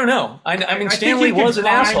I don't know. I mean, Stan Lee was an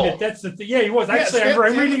asshole. That's the thing. Yeah, he was. Actually,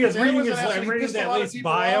 I'm reading that latest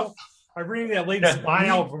bio. I'm reading that latest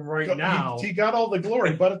bio of him right now. He got all the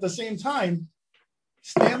glory, but at the same time,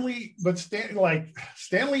 Stanley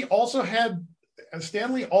also had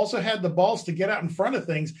the balls to get out in front of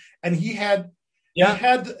things, and he had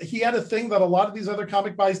a thing that a lot of these other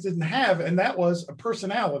comic guys didn't have, and that was a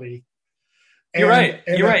personality. You're right.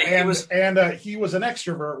 He was an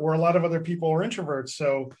extrovert where a lot of other people were introverts.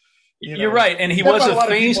 So you're right, and he was a lot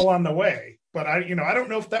face of people on the way. But I don't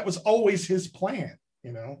know if that was always his plan.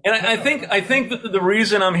 And I think that the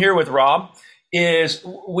reason I'm here with Rob is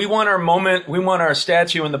we want our moment. We want our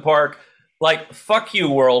statue in the park. Like, fuck you,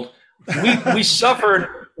 world. We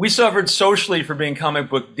suffered socially for being comic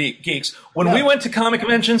book geeks. When we went to comic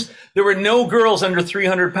conventions, there were no girls under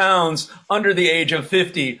 300 pounds under the age of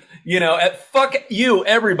 50. Fuck you,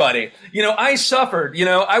 everybody. I suffered.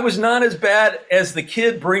 I was not as bad as the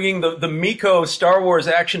kid bringing the Miko Star Wars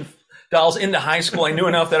action dolls into high school. I knew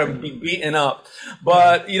enough that I would be beaten up.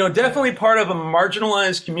 But, definitely part of a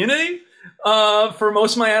marginalized community. For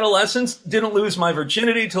most of my adolescence, didn't lose my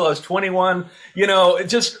virginity till I was 21.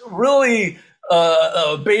 Just really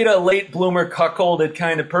a beta late bloomer cuckolded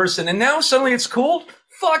kind of person. And now suddenly it's cool.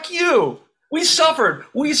 Fuck you. We suffered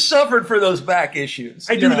for those back issues.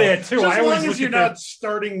 I do that too. As long as you're not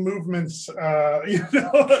starting movements, just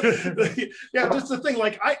the thing.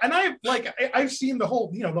 I've seen the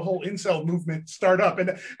whole incel movement start up,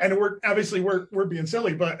 and we're being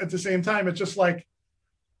silly, but at the same time, it's just like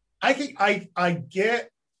I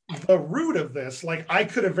get the root of this. Like, I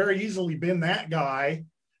could have very easily been that guy,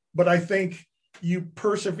 but I think you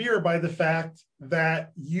persevere by the fact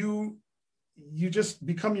that you just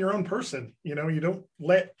become your own person. You don't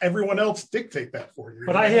let everyone else dictate that for you.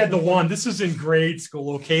 But I had this is in grade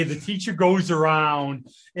school, okay? The teacher goes around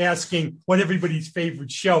asking what everybody's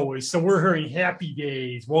favorite show is. So we're hearing Happy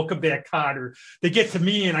Days, Welcome Back, Kotter. They get to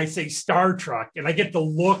me and I say Star Trek, and I get the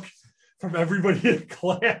look from everybody in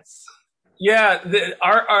class. Yeah,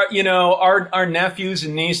 our nephews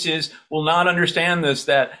and nieces will not understand this,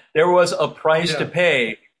 that there was a price to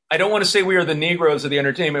pay. I don't want to say we are the Negroes of the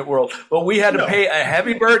entertainment world, but we had to pay a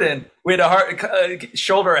heavy burden. We had to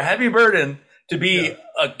shoulder a heavy burden to be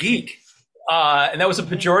a geek. And that was a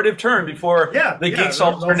pejorative term before the geeks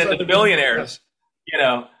all turned into the billionaires,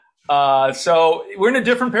 So we're in a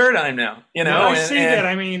different paradigm now, I see that.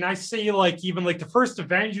 I mean, I see even the first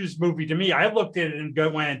Avengers movie to me, I looked at it and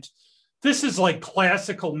went, this is like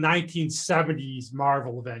classical 1970s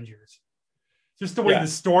Marvel Avengers. Just the way the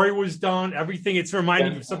story was done, everything. It's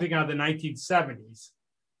reminding me of something out of the 1970s.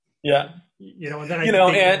 Yeah. And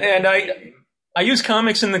then I use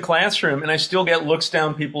comics in the classroom, and I still get looks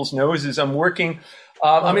down people's noses. I'm working.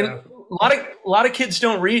 A lot of kids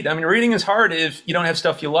don't read. I mean, reading is hard if you don't have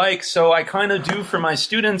stuff you like. So I kind of do for my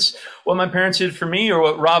students what my parents did for me, or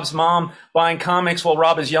what Rob's mom buying comics while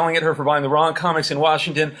Rob is yelling at her for buying the wrong comics in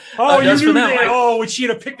Washington. You knew that. When she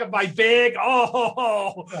had to pick up my bag.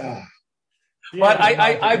 But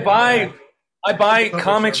I buy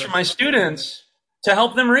comics for my students to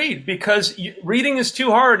help them read, because reading is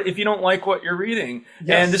too hard if you don't like what you're reading.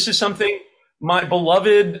 Yes. And this is something my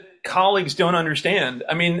beloved colleagues don't understand.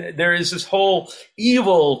 I mean, there is this whole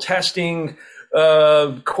evil testing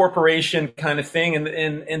corporation kind of thing,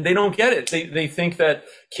 and they don't get it. They think that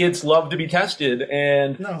kids love to be tested,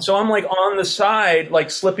 and so I'm like on the side,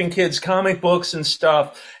 like slipping kids comic books and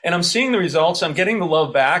stuff, and I'm seeing the results. I'm getting the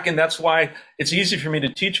love back, and that's why it's easy for me to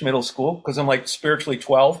teach middle school, because I'm like spiritually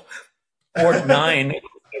 12 or 9,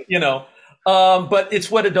 But it's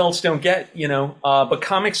what adults don't get, But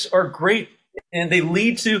comics are great and they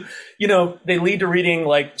lead to, they lead to reading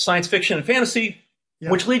like science fiction and fantasy,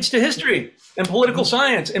 which leads to history and political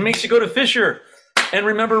science and makes you go to Fisher and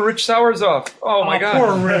remember Rich Sauerzoff. Oh my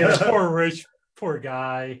God. Poor Rich, poor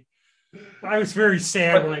guy. I was very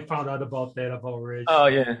sad when I found out about Rich. Oh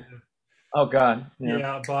yeah. Oh God.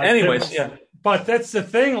 Yeah. But anyways, But that's the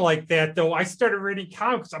thing like that, though. I started reading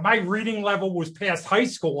comics. My reading level was past high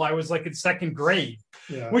school. I was like in second grade,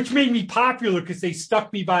 which made me popular because they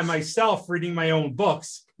stuck me by myself reading my own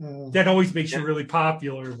books. That always makes you really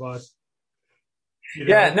popular. But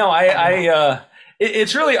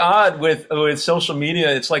it's really odd with social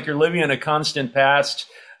media. It's like you're living in a constant past.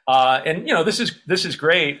 And this is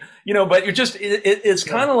great, but you're just, it's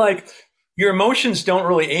kind of like your emotions don't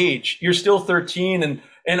really age. You're still 13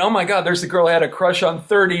 and oh my God, there's the girl I had a crush on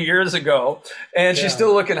 30 years ago and she's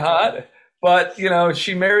still looking hot, but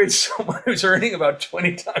she married someone who's earning about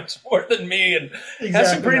 20 times more than me and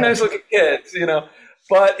has some pretty nice looking kids,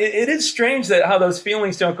 but it is strange that how those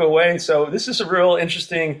feelings don't go away. So this is a real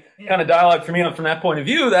interesting kind of dialogue for me from that point of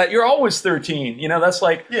view that you're always 13, that's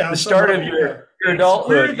like the start of your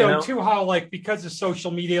adulthood. It's weird though too how like because of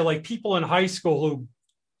social media, like people in high school who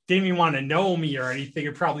didn't even want to know me or anything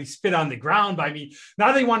or probably spit on the ground by me,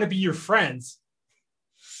 now they want to be your friends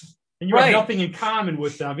and you have nothing in common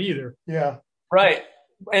with them either. Right.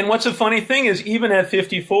 And what's a funny thing is even at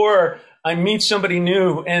 54 I meet somebody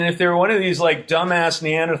new, and if they're one of these like dumbass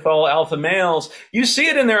Neanderthal alpha males, you see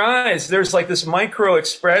it in their eyes. There's like this micro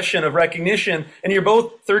expression of recognition, and you're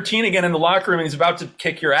both 13 again in the locker room, and he's about to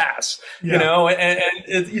kick your ass, and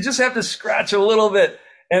you just have to scratch a little bit,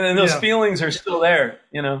 and then those feelings are still there,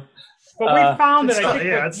 But we found that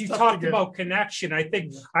I think you talked about connection. I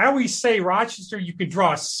think I always say Rochester, you can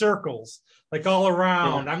draw circles. Like all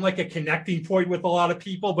around. I'm like a connecting point with a lot of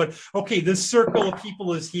people, but okay, this circle of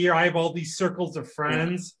people is here. I have all these circles of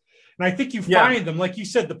friends. And I think you find them, like you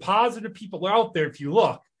said, the positive people are out there. If you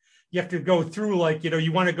look, you have to go through like,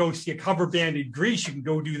 you want to go see a cover band in Greece. You can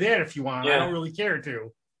go do that if you want. I don't really care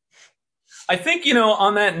to. I think,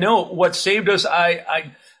 on that note, what saved us,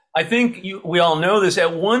 I think we all know this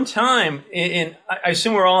at one time I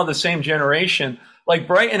assume we're all the same generation. Like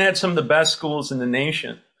Brighton had some of the best schools in the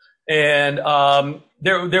nation. And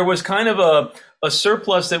there was kind of a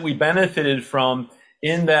surplus that we benefited from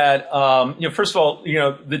in that, first of all,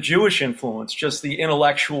 the Jewish influence, just the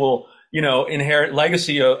intellectual, inherent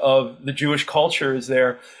legacy of the Jewish culture is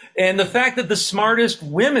there. And the fact that the smartest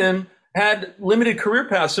women had limited career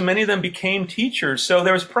paths, so many of them became teachers. So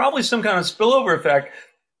there was probably some kind of spillover effect.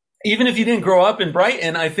 Even if you didn't grow up in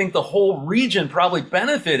Brighton, I think the whole region probably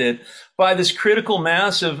benefited by this critical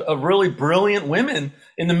mass of really brilliant women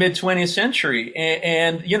in the mid 20th century.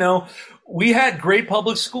 And we had great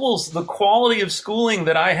public schools. The quality of schooling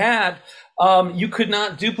that I had, you could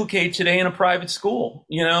not duplicate today in a private school.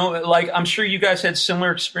 Like I'm sure you guys had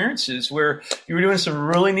similar experiences where you were doing some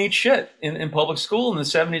really neat shit in public school in the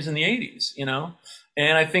 70s and the 80s,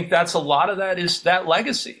 and I think that's a lot of that is that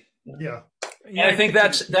legacy. And I think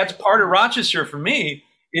that's part of Rochester for me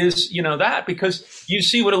is, that because you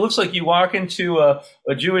see what it looks like. You walk into a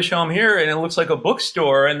Jewish home here and it looks like a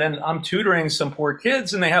bookstore. And then I'm tutoring some poor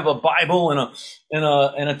kids and they have a Bible and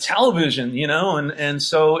a television, and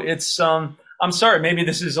so it's, I'm sorry, maybe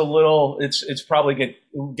this is a little, it's probably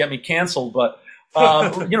get me canceled, but,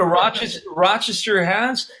 Rochester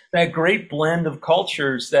has that great blend of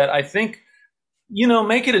cultures that I think,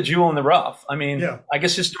 make it a jewel in the rough. I mean, I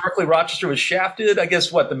guess historically Rochester was shafted. I guess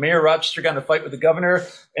the mayor of Rochester got in a fight with the governor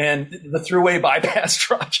and the thruway bypassed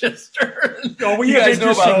Rochester. Oh, we have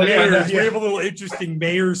interesting mayors. We have a little interesting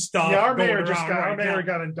mayor stuff. Yeah, our mayor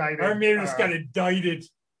got indicted. Our mayor just got indicted.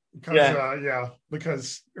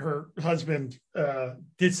 Because her husband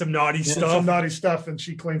did some naughty stuff. And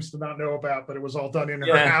she claims to not know about, but it was all done in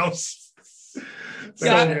her house.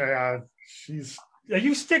 She's... Yeah,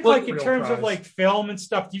 you stick like in terms of like film and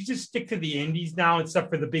stuff. Do you just stick to the indies now and stuff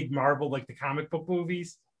for the big Marvel, like the comic book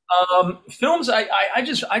movies? Films, I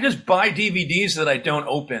just buy DVDs that I don't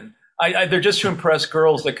open. They're just to impress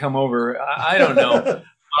girls that come over. I don't know.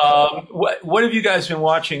 What have you guys been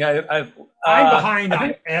watching? I'm behind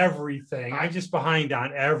on everything. I'm just behind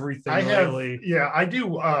on everything. I do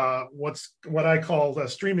what I call the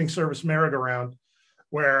streaming service merry-go-round.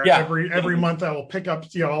 Where every month I will pick up,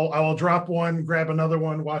 I will drop one, grab another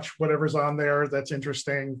one, watch whatever's on there that's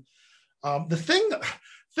interesting. The thing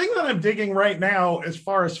that I'm digging right now, as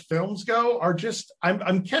far as films go, are just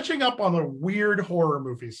I'm catching up on the weird horror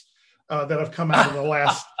movies that have come out in the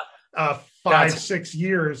last 5-6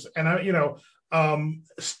 years, and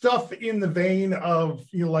stuff in the vein of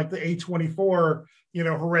like the A24,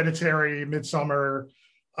 Hereditary, Midsummer.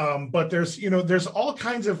 But there's all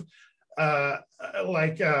kinds of and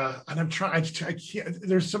I'm trying. I can't.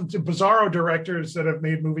 There's some bizarro directors that have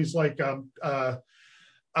made movies like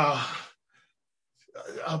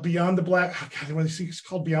Beyond the Black. God, what is it's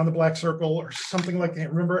called? Beyond the Black Circle or something like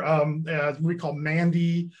that. Remember a movie called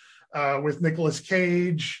Mandy with Nicolas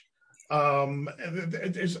Cage.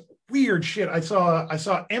 There's weird shit. I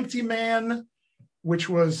saw Empty Man, which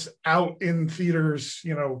was out in theaters,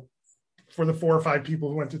 for the 4 or 5 people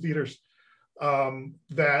who went to theaters.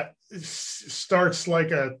 That starts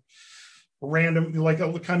like a random, like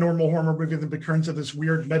a kind of normal horror movie, that becomes into this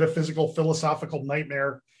weird metaphysical philosophical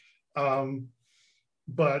nightmare.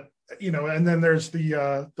 But and then there's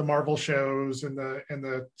the Marvel shows and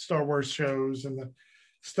the Star Wars shows and the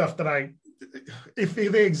stuff that if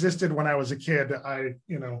they existed when I was a kid, I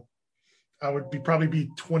would probably be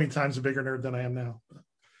 20 times a bigger nerd than I am now.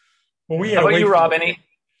 Well, how about you, Rob? Any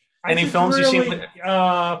films you've seen?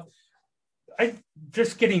 I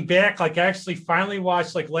just getting back, like I actually finally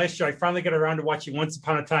watched, like last year, I finally got around to watching Once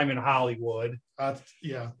Upon a Time in Hollywood.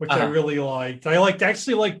 Which I really liked. I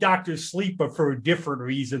actually liked Dr. Sleep, but for a different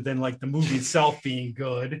reason than like the movie itself being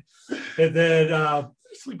good. And then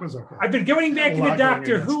Sleep was okay. I've been going back into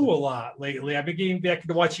Doctor Who a lot lately. I've been getting back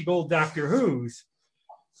into watching old Doctor Who's.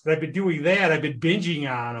 But I've been doing that. I've been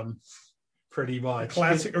binging on them pretty much.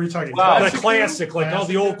 Classic? Are you talking the classic, like all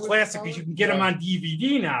the old classics, because you can get them on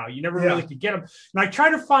DVD now. You never really could get them. And I try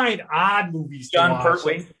to find odd movies. John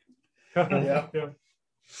Pertwee.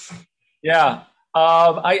 Yeah.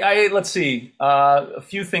 I let's see. A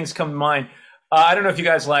few things come to mind. I don't know if you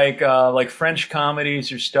guys like French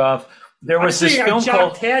comedies or stuff. There was this film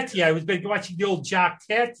called Tati. I was been watching the old Jacques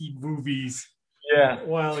Tati movies. Yeah, a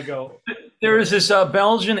while ago. There is this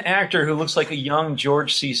Belgian actor who looks like a young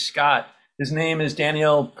George C. Scott. His name is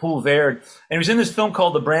Daniel Poulvord, and he was in this film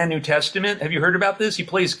called The Brand New Testament. Have you heard about this? He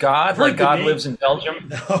plays God, like God lives in Belgium.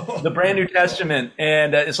 No. The Brand New Testament,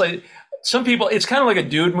 and it's like some people. It's kind of like a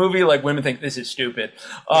dude movie. Like women think this is stupid,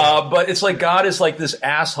 but it's like God is like this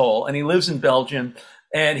asshole, and he lives in Belgium.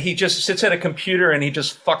 And he just sits at a computer and he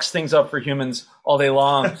just fucks things up for humans all day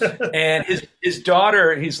long. And his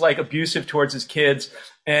daughter, he's like abusive towards his kids.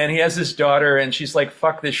 And he has this daughter and she's like,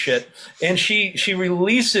 fuck this shit. And she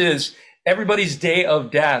releases everybody's day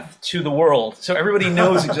of death to the world. So everybody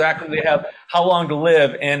knows exactly they have how long to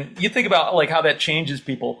live. And you think about like how that changes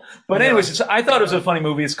people. But anyways, I thought it was a funny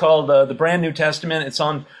movie. It's called The Brand New Testament. It's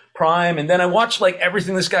on Prime. And then I watched like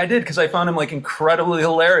everything this guy did because I found him like incredibly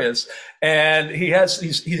hilarious. And he's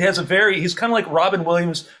kind of like Robin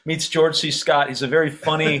Williams meets George C. Scott. He's a very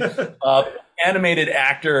funny animated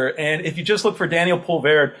actor. And if you just look for Daniel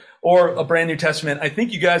Poulvord or A Brand New Testament, I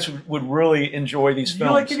think you guys would really enjoy these films.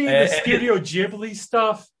 You like any of the Studio Ghibli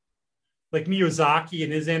stuff? Like Miyazaki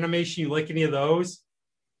and his animation? You like any of those?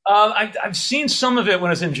 I've seen some of it when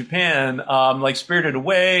I was in Japan, like Spirited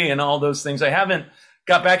Away and all those things. I haven't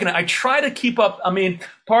got back in it. I try to keep up. I mean,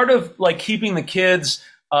 part of like keeping the kids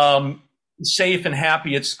safe and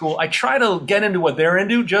happy at school, I try to get into what they're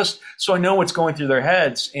into just so I know what's going through their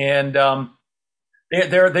heads. And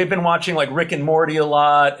they've been watching like Rick and Morty a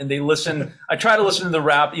lot, and they listen. I try to listen to the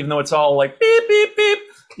rap, even though it's all like beep, beep, beep,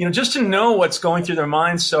 just to know what's going through their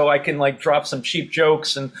minds so I can like drop some cheap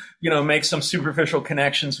jokes and, make some superficial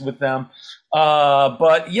connections with them.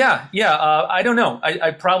 But I don't know.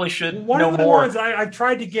 I probably should know more. One of the ones I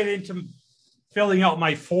tried to get into filling out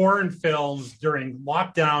my foreign films during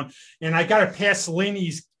lockdown, and I got a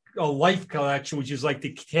Pasolini's Life collection, which is like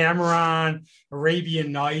the Cameron,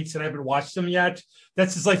 Arabian Nights, and I haven't watched them yet.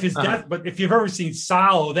 That's his life, his death. But if you've ever seen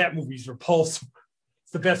Salo, that movie's repulsive.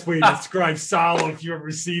 It's the best way to describe Salo if you've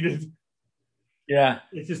ever seen it. Yeah.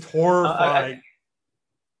 It's just horrifying.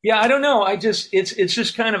 I don't know. It's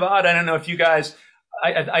just kind of odd. I don't know if you guys,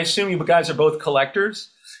 I assume you guys are both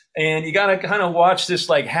collectors, and you got to kind of watch this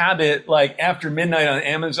like habit, like after midnight on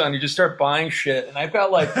Amazon, you just start buying shit. And I've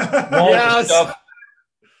got like walls of stuff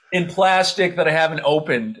in plastic that I haven't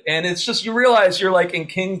opened. And it's just, you realize you're like in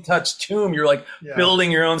King Tut's tomb. You're like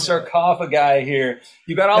building your own sarcophagi here.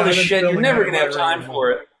 You got all this shit. You're never going to have time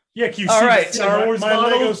for it. Yeah, can you see the Star Wars my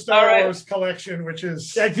Lego Star Wars collection, which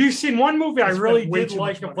is... Have you seen one movie I really did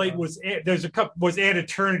like of late was At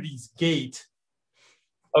Eternity's Gate.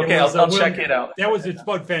 Okay, I'll check it out. It's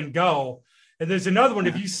about Van Gogh. And there's another one.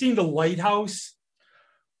 Have you seen The Lighthouse?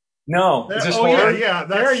 No. Is this horror? Yeah.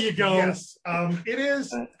 There you go. Yes. It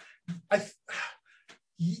is...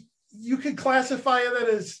 you could classify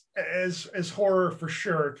that as horror for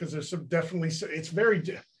sure, because there's some definitely... It's very...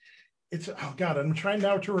 oh God, I'm trying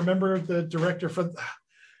now to remember the director for.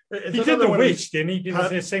 He did The Witch, didn't he?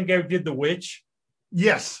 The same guy who did The Witch.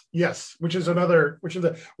 Yes, which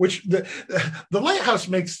the lighthouse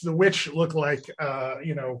makes the witch look like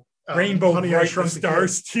Rainbow Honey, Bright, I Shrunk the the Star Kid.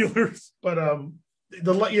 Stealers. But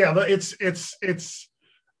it's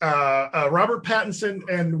Robert Pattinson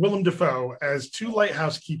and Willem Dafoe as two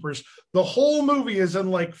lighthouse keepers. The whole movie is in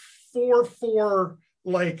like 4:4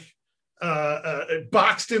 like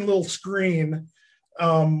boxed in little screen,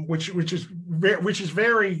 which is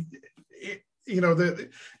very,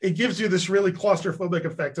 it gives you this really claustrophobic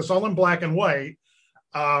effect. It's all in black and white,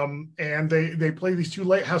 and they play these two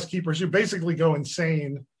lighthouse keepers who basically go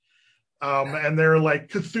insane, and they're like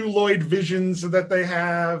Cthulhuoid visions that they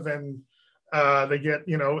have, and they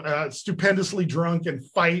get stupendously drunk and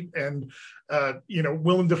fight, and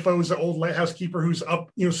Willem Dafoe's the old lighthouse keeper who's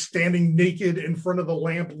up, standing naked in front of the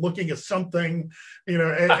lamp looking at something,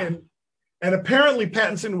 and apparently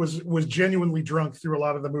Pattinson was genuinely drunk through a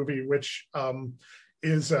lot of the movie, which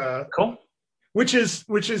is cool. Which is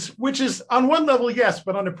on one level, yes,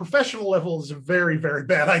 but on a professional level is a very, very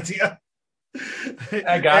bad idea.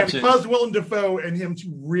 I got you. It caused Willem Dafoe and him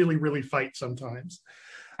to really, really fight sometimes.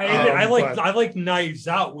 I like Knives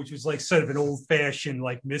Out, which was like sort of an old fashioned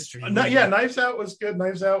like mystery. Knives Out was good.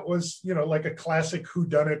 Knives Out was like a classic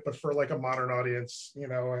whodunit, but for like a modern audience, and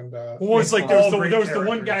there was the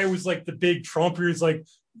one guy who was like the big Trump. He was like,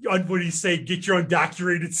 what do you say? Get your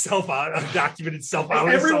undocumented self out.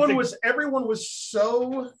 Everyone was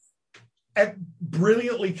so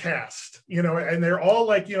brilliantly cast, and they're all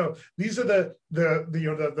like, these are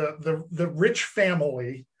the rich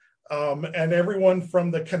family. And everyone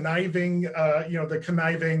from the conniving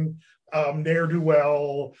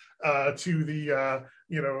ne'er-do-well to the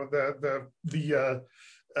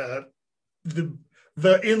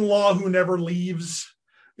in-law who never leaves.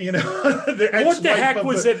 What the heck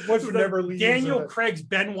was it? Was it never Daniel Craig's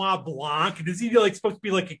Benoit Blanc? Is he like supposed to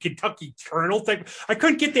be like a Kentucky Colonel type? I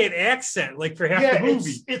couldn't get that accent like for half the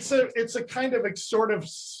movie. It's a kind of sort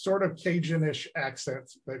of Cajun-ish accent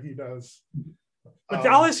that he does. But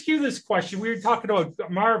I'll ask you this question. We were talking about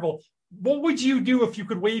Marvel. What would you do if you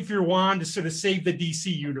could wave your wand to sort of save the DC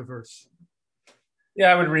universe?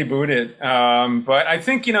 Yeah, I would reboot it. But I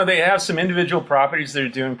think, they have some individual properties that are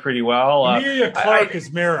doing pretty well. Emilia Clarke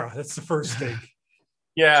is Mara. That's the first thing.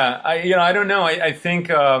 Yeah, I don't know. I think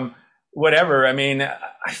whatever. I mean,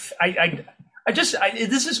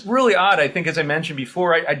 this is really odd. I think, as I mentioned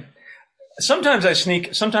before, sometimes I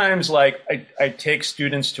take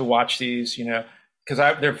students to watch these, because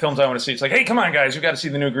they're films I want to see. It's like, hey, come on, guys, we got to see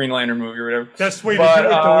the new Green Lantern movie or whatever. That's the way to do it,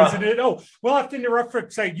 though, isn't it? Oh, we'll have to interrupt for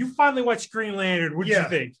a second. You finally watched Green Lantern. What did you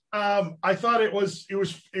think? I thought it was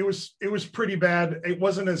pretty bad. It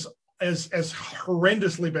wasn't as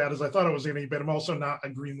horrendously bad as I thought it was going to be. But I'm also not a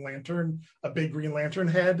big Green Lantern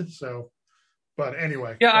head. So, but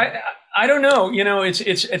anyway. Yeah, I don't know.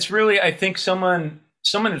 It's really, I think someone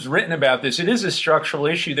has written about this. It is a structural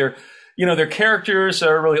issue. Their characters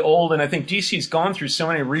are really old, and I think DC's gone through so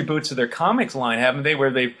many reboots of their comics line, haven't they,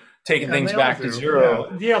 where they've taken things back to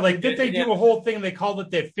zero. Yeah, like did they do a whole thing? They called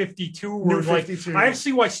it that 52. Where 52. I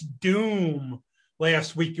actually watched Doom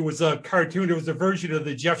last week. It was a cartoon. It was a version of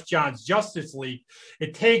the Jeff Johns Justice League.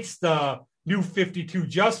 It takes the new 52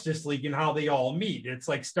 Justice League and how they all meet. It's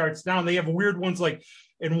like starts down. They have weird ones like,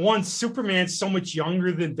 and one Superman's so much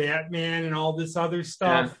younger than Batman and all this other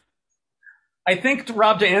stuff. Yeah. I think,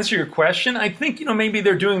 Rob, to answer your question, I think, maybe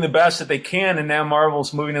they're doing the best that they can, and now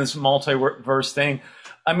Marvel's moving to this multiverse thing.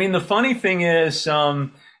 I mean, the funny thing is, they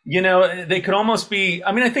could almost be,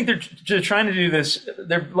 I think they're trying to do this.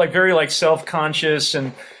 They're like very like self-conscious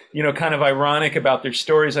and, kind of ironic about their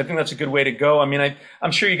stories. I think that's a good way to go. I mean,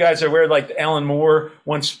 I'm sure you guys are aware, like Alan Moore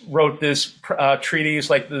once wrote this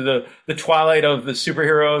treatise, like the Twilight of the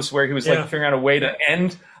superheroes, where he was like figuring out a way to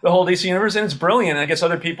end the whole DC universe, and it's brilliant. I guess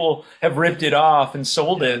other people have ripped it off and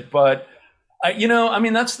sold it, but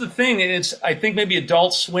that's the thing. I think maybe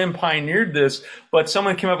Adult Swim pioneered this, but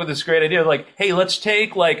someone came up with this great idea, like, hey, let's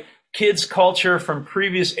take like kids' culture from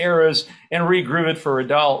previous eras and regroove it for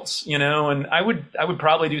adults, and I would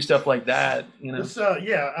probably do stuff like that,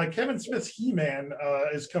 Kevin Smith's He-Man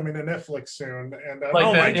is coming to Netflix soon, and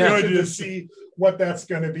I'm interested to see what that's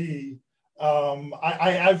going to be.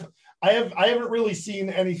 I haven't really seen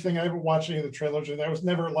anything. I haven't watched any of the trailers, and I was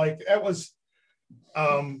never I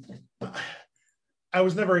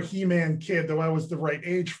was never a He-Man kid, though I was the right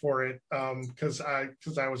age for it, because I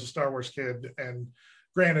was a Star Wars kid. And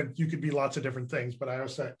granted, you could be lots of different things, but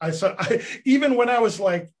even when I was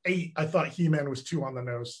like 8, I thought He-Man was too on the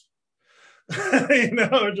nose.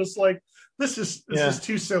 Just like this is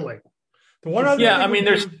too silly. The one other, go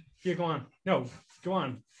on. No, go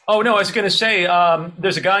on. Oh no, I was going to say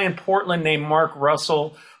there's a guy in Portland named Mark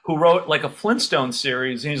Russell who wrote like a Flintstone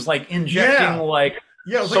series, and he's like injecting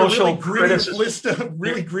social like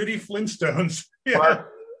really gritty Flintstones. Yeah,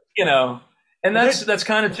 but, and that's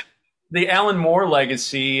kind of the Alan Moore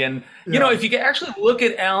legacy. And if you actually look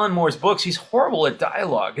at Alan Moore's books, he's horrible at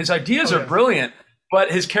dialogue. His ideas are brilliant,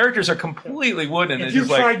 but his characters are completely wooden. If you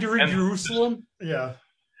tried to read Jerusalem,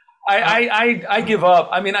 I give up.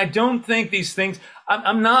 I mean, I don't think these things.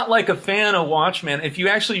 I'm not like a fan of Watchmen. If you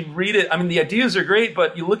actually read it, I mean, the ideas are great,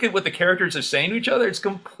 but you look at what the characters are saying to each other. It's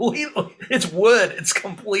completely. It's wood. It's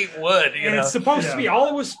complete wood. And it's supposed to be. All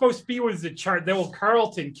it was supposed to be was the old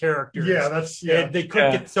Carlton characters. They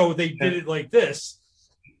couldn't get, so they did it like this.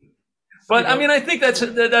 But I mean, I think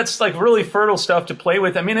that's like really fertile stuff to play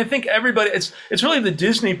with. I mean, I think everybody. It's really the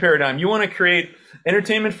Disney paradigm. You want to create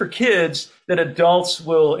entertainment for kids that adults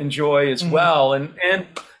will enjoy as well. And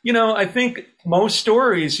I think most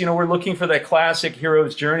stories, we're looking for that classic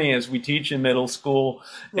hero's journey as we teach in middle school.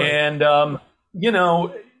 Right. And,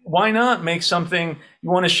 why not make something you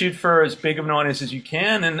want to shoot for as big of an audience as you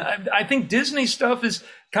can? And I think Disney stuff is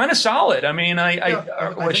kind of solid. I mean, I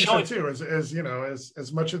think so too,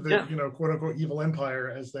 as much of the, quote unquote evil empire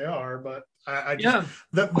as they are, but I just,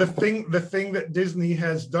 the thing that Disney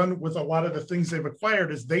has done with a lot of the things they've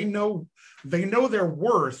acquired is they know their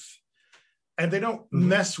worth, and they don't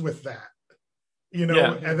mess with that, and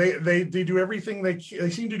they do everything they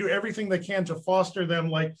seem to do everything they can to foster them.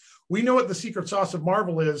 Like, we know what the secret sauce of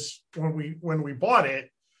Marvel is when we bought it.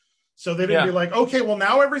 So they didn't be like, okay, well,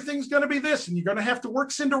 now everything's going to be this, and you're going to have to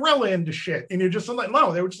work Cinderella into shit. And you're just like,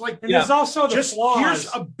 no, they were just like, and there's also the flaws. Here's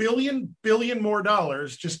 $1 billion more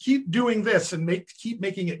dollars. Just keep doing this and keep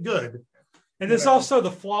making it good. And there's also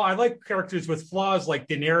the flaw. I like characters with flaws like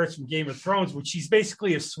Daenerys from Game of Thrones, which she's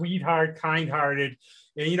basically a sweetheart, kind-hearted.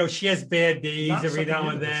 And, she has bad days every now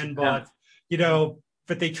and then, but,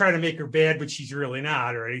 but they try to make her bad, but she's really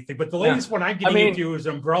not or anything. But the latest one I'm getting into is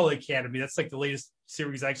Umbrella Academy. That's like the latest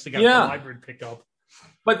series I actually got the library to pick up.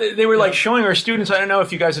 But they were like showing our students. I don't know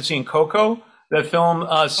if you guys have seen Coco, that film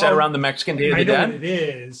set around the Mexican Day of the Dead. I know what it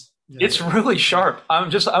is. Yeah. It's really sharp. I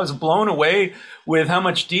was blown away with how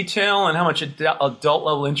much detail and how much adult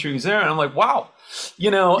level intrigue is there. And I'm like, wow,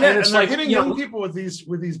 and it's like hitting young people with these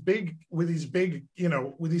big, with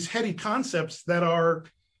these heady concepts that are,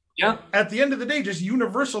 at the end of the day, just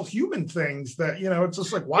universal human things that, it's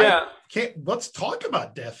just like, why let's talk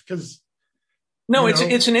about death? Because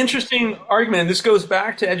it's an interesting argument. And this goes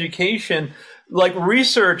back to education. Like,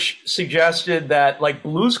 research suggested that like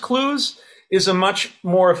Blue's Clues is a much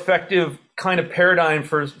more effective kind of paradigm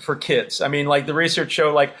for kids. I mean, like the research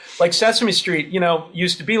show, like Sesame Street,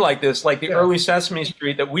 used to be like this, like the early Sesame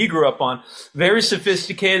Street that we grew up on, very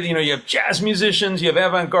sophisticated. You have jazz musicians, you have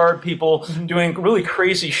avant-garde people doing really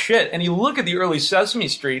crazy shit. And you look at the early Sesame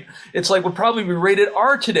Street, it's like would probably be rated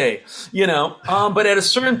R today, but at a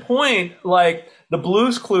certain point, like the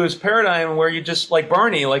Blue's Clues paradigm where you just like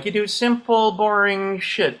Barney, like you do simple, boring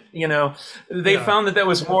shit, they found that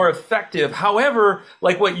was more effective. However,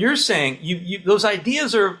 like what you're saying, those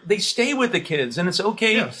ideas they stay with the kids, and it's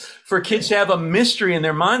okay for kids to have a mystery in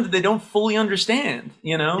their mind that they don't fully understand, I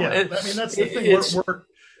mean, that's the thing.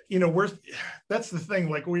 That's the thing.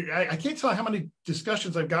 Like I can't tell how many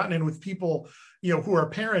discussions I've gotten in with people, who are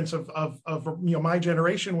parents of my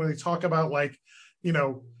generation, when they talk about like,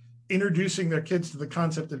 introducing their kids to the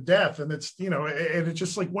concept of death. And it's, and it's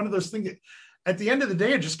just like one of those things that, at the end of the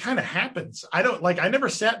day, it just kind of happens. I never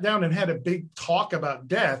sat down and had a big talk about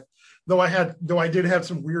death, though I did have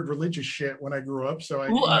some weird religious shit when I grew up. So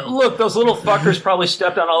look, those little fuckers probably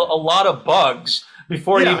stepped on a lot of bugs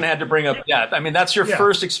before you even had to bring up death. I mean, that's your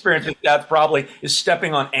first experience with death, probably, is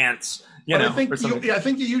stepping on ants. I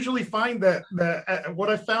think you usually find that what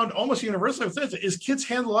I found almost universally with this is kids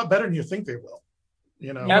handle a lot better than you think they will.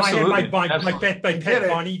 Absolutely. My pet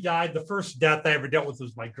bunny died. The first death I ever dealt with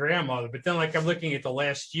was my grandmother. But then, like, I'm looking at the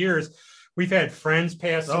last years, we've had friends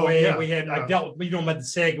pass away. I dealt with,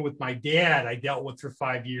 Medsaga with my dad. I dealt with for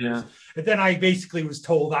 5 years. Yeah. And then I basically was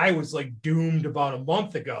told I was like doomed about a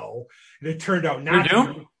month ago. And it turned out not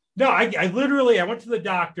to be. No, I went to the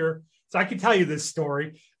doctor. So I can tell you this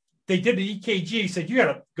story. They did an EKG. He said, you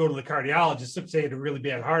got to go to the cardiologist. If they had a really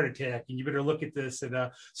bad heart attack, and you better look at this. And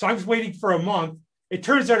so I was waiting for a month. It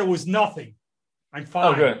turns out it was nothing. I'm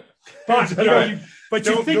fine. Oh, good. But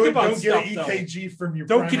you think about stuff. Don't get an EKG from your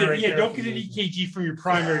don't get an EKG from your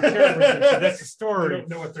primary care physician. That's the story. They don't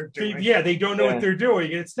know what they're doing. They don't know what they're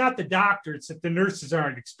doing. And it's not the doctor. It's that the nurses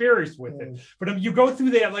aren't experienced with it. But you go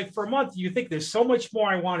through that like for a month, you think there's so much more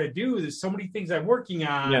I want to do. There's so many things I'm working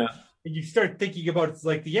on. Yeah. and you start thinking about it's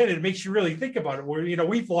like the end, it makes you really think about it. Where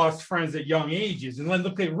we've lost friends at young ages, and then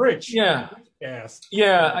look at Rich. Yeah. Yes.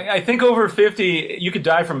 Yeah, I think over 50, you could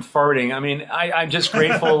die from farting. I mean, I'm just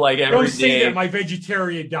grateful like every Don't say day. that my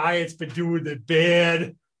vegetarian diet's been doing it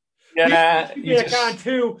bad. Yeah, back on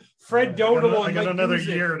too. Fred Dodal. I got another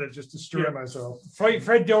year to just destroy myself. Fred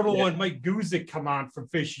Dodal and Mike Guzik come on from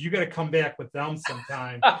Fish. You got to come back with them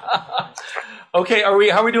sometime. Okay, how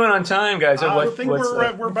are we doing on time, guys? I think we're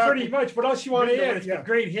about pretty much. What else you want to add? It's been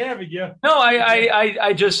great having you. No,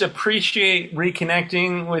 I just appreciate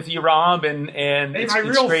reconnecting with you, Rob, and hey, my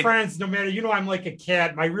real friends. No matter, I'm like a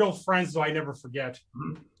cat. My real friends, though, I never forget.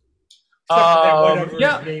 Whatever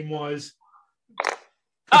his name was.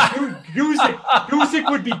 Guzik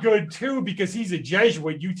would be good too because he's a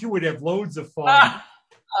Jesuit. You two would have loads of fun.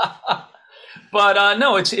 But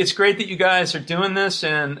no, it's great that you guys are doing this,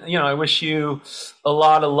 and I wish you a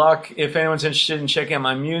lot of luck. If anyone's interested in checking out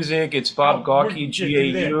my music, it's Bob Gawke,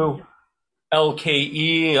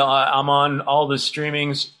 GAULKE. I'm on all the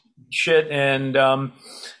streamings shit, and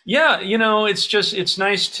it's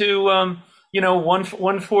nice to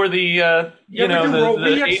one for the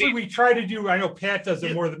we try to do. I know Pat does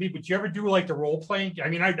it more than me, but you ever do like the role playing? I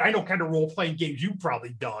mean, I know kind of role playing games you've probably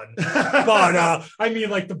done, but I mean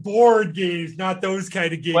like the board games, not those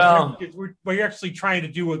kind of games. Well, we're actually trying to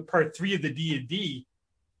do a part 3 of the D&D.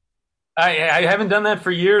 I haven't done that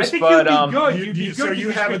for years, I think but you'd be good. So you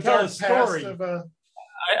have a dark story.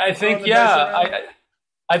 I think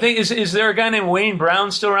I think is there a guy named Wayne Brown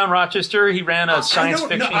still around Rochester? He ran a science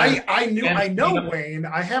fiction. I know Wayne.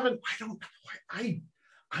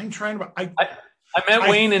 I'm trying to. I met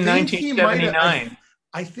Wayne in 1979.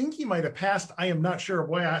 I think he might have passed. I am not sure.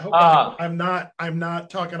 Boy, I hope I'm not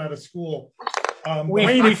talking out of school.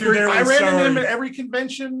 Wayne, I ran into him at every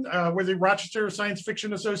convention with the Rochester Science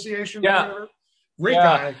Fiction Association. Yeah. Great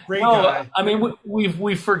guy. I mean,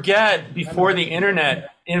 we forget before the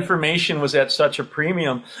internet, information was at such a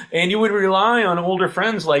premium, and you would rely on older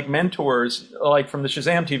friends like mentors, like from the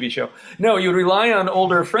Shazam TV show. No, you would rely on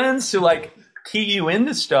older friends to like key you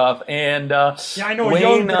into stuff. And I know Wayne, a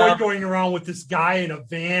young boy going around with this guy in a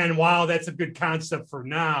van. Wow, that's a good concept for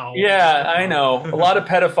now. Yeah, I know. A lot of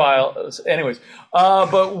pedophiles. Anyways,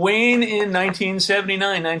 but Wayne in 1979,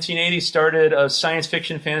 1980 started a science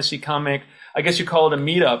fiction fantasy comic. I guess you call it a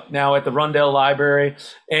meetup now at the Rundell Library.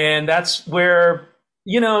 And that's where,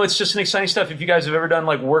 it's just an exciting stuff. If you guys have ever done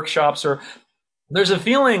like workshops, or there's a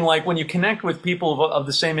feeling like when you connect with people of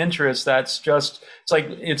the same interests, that's just,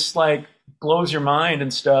 it's like blows your mind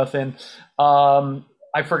and stuff. And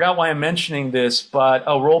I forgot why I'm mentioning this, but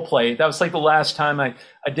role play. That was like the last time I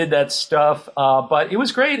did that stuff. But it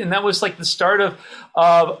was great. And that was like the start of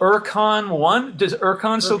ErCon 1. Does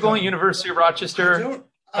ErCon still going? University of Rochester?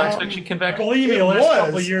 Science fiction convention. Believe me, the last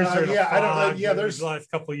couple of years. There's the last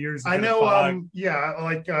couple of years. I know.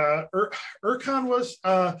 ErCon was.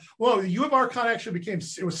 U of R-Con actually became.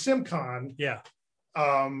 It was SimCon. Yeah.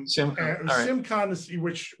 SimCon. SimCon,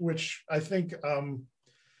 which I think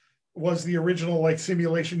was the original like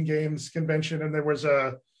simulation games convention, and there was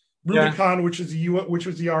a Rubicon, which was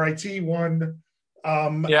the RIT one.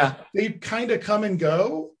 They kind of come and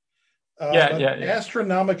go.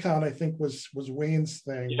 Astronomicon, I think, was Wayne's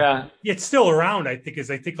thing. Yeah, it's still around. I think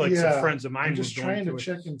some friends of mine just trying to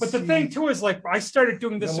check. But the thing too is like I started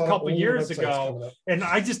doing this a couple years ago, and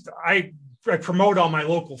I promote all my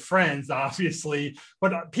local friends, obviously,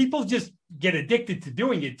 but people just get addicted to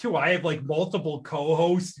doing it too. I have like multiple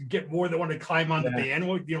co-hosts, get more that want to climb on the band,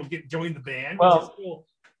 join the band. Well, cool.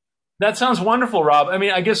 That sounds wonderful, Rob. I mean,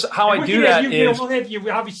 I guess how I do that is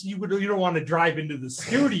obviously you don't want to drive into the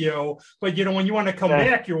studio, but when you want to come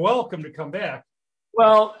back, you're welcome to come back.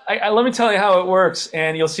 Well, let me tell you how it works,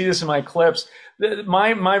 and you'll see this in my clips.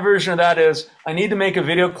 My version of that is I need to make a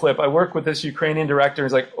video clip. I work with this Ukrainian director.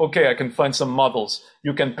 He's like, okay, I can find some models.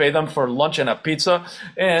 You can pay them for lunch and a pizza.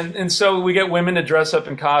 And so we get women to dress up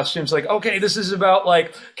in costumes. Like, okay, this is about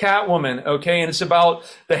like Catwoman. Okay. And it's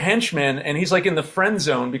about the henchman. And he's like in the friend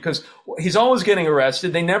zone because he's always getting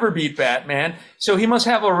arrested. They never beat Batman. So he must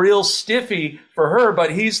have a real stiffy for her,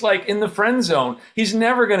 but he's like in the friend zone. He's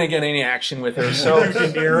never going to get any action with her. So,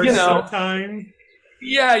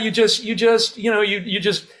 yeah,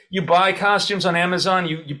 you buy costumes on Amazon,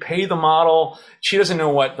 you pay the model, she doesn't know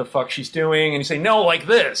what the fuck she's doing, and you say, no, like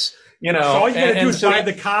this, So all you gotta do is buy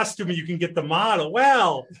the costume and you can get the model.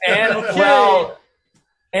 Well, and the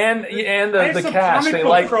cast, they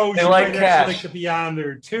like cash. Like to be on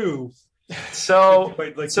there too. So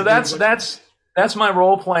that's my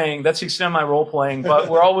role playing. That's the extent of my role playing. But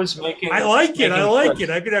we're always making. I like it.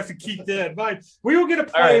 I'm gonna have to keep that in mind. We will get a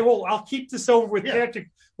play. Right. I'll keep this over with Patrick.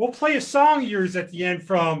 We'll play a song of yours at the end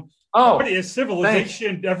from What Is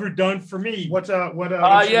Civilization Ever Done For Me?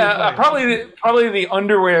 Probably the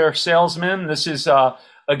Underwear Salesman. This is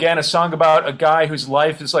again a song about a guy whose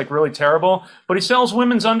life is like really terrible, but he sells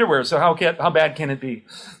women's underwear. So how bad can it be?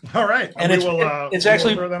 All right, and it's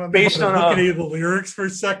actually based on looking at the lyrics for a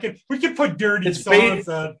second. We could put dirty songs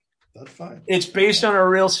on. That's fine. It's based on a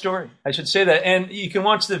real story. I should say that, and you can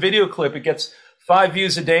watch the video clip. It gets 5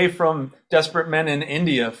 views a day from desperate men in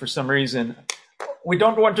India for some reason. We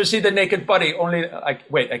don't want to see the naked body.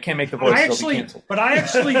 I can't make the voice. I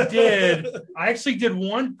actually did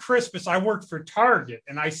one Christmas. I worked for Target,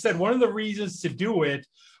 and I said one of the reasons to do it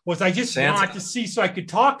was I just wanted to see so I could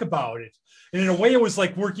talk about it. And in a way, it was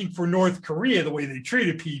like working for North Korea, the way they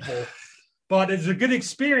treated people. But it's a good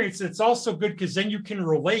experience. It's also good because then you can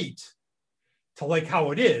relate to like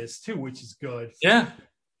how it is too, which is good. Yeah.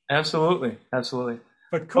 Absolutely.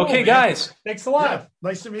 But cool. Okay, man. Guys. Thanks a lot. Yeah.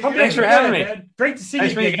 Nice to meet you. Thanks for having me. Man. Great to see you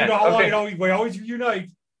again. You know, we always reunite.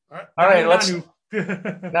 All right, let's.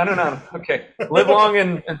 No. Okay. Live long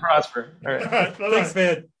and prosper. All right. Thanks,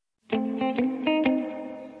 man.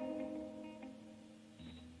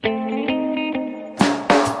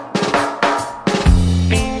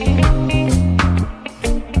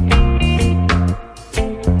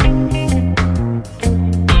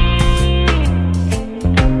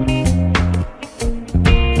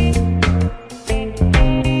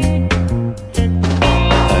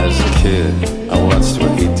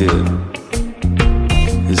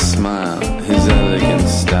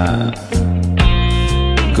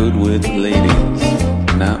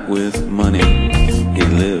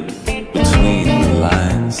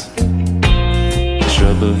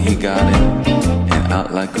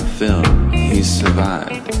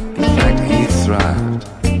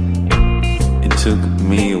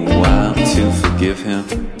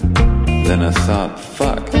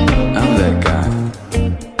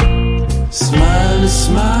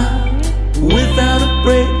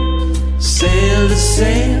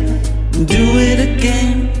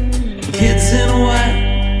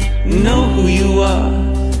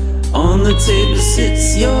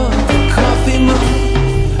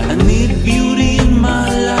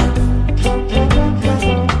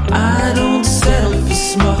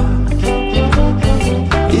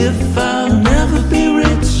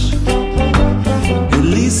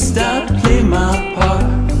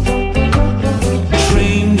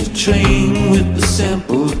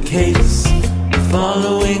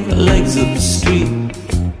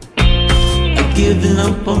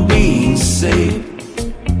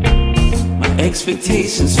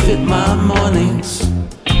 Expectations fit my mornings.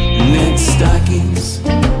 Knit stockings,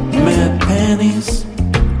 mad panties,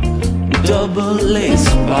 double lace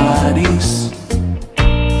bodies,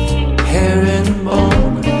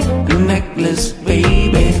 herringbone, necklace,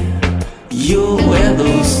 baby. You'll wear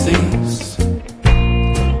those things.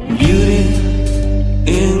 Beauty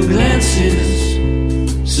in glances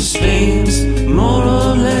sustains more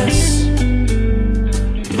or less.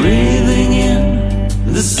 Breathing in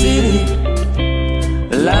the city,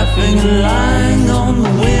 laughing and lying on the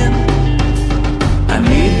wind. I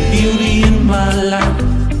need beauty in my life.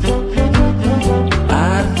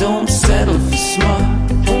 I don't settle for smart.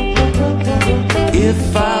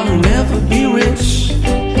 If I'll never be rich,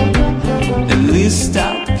 at least I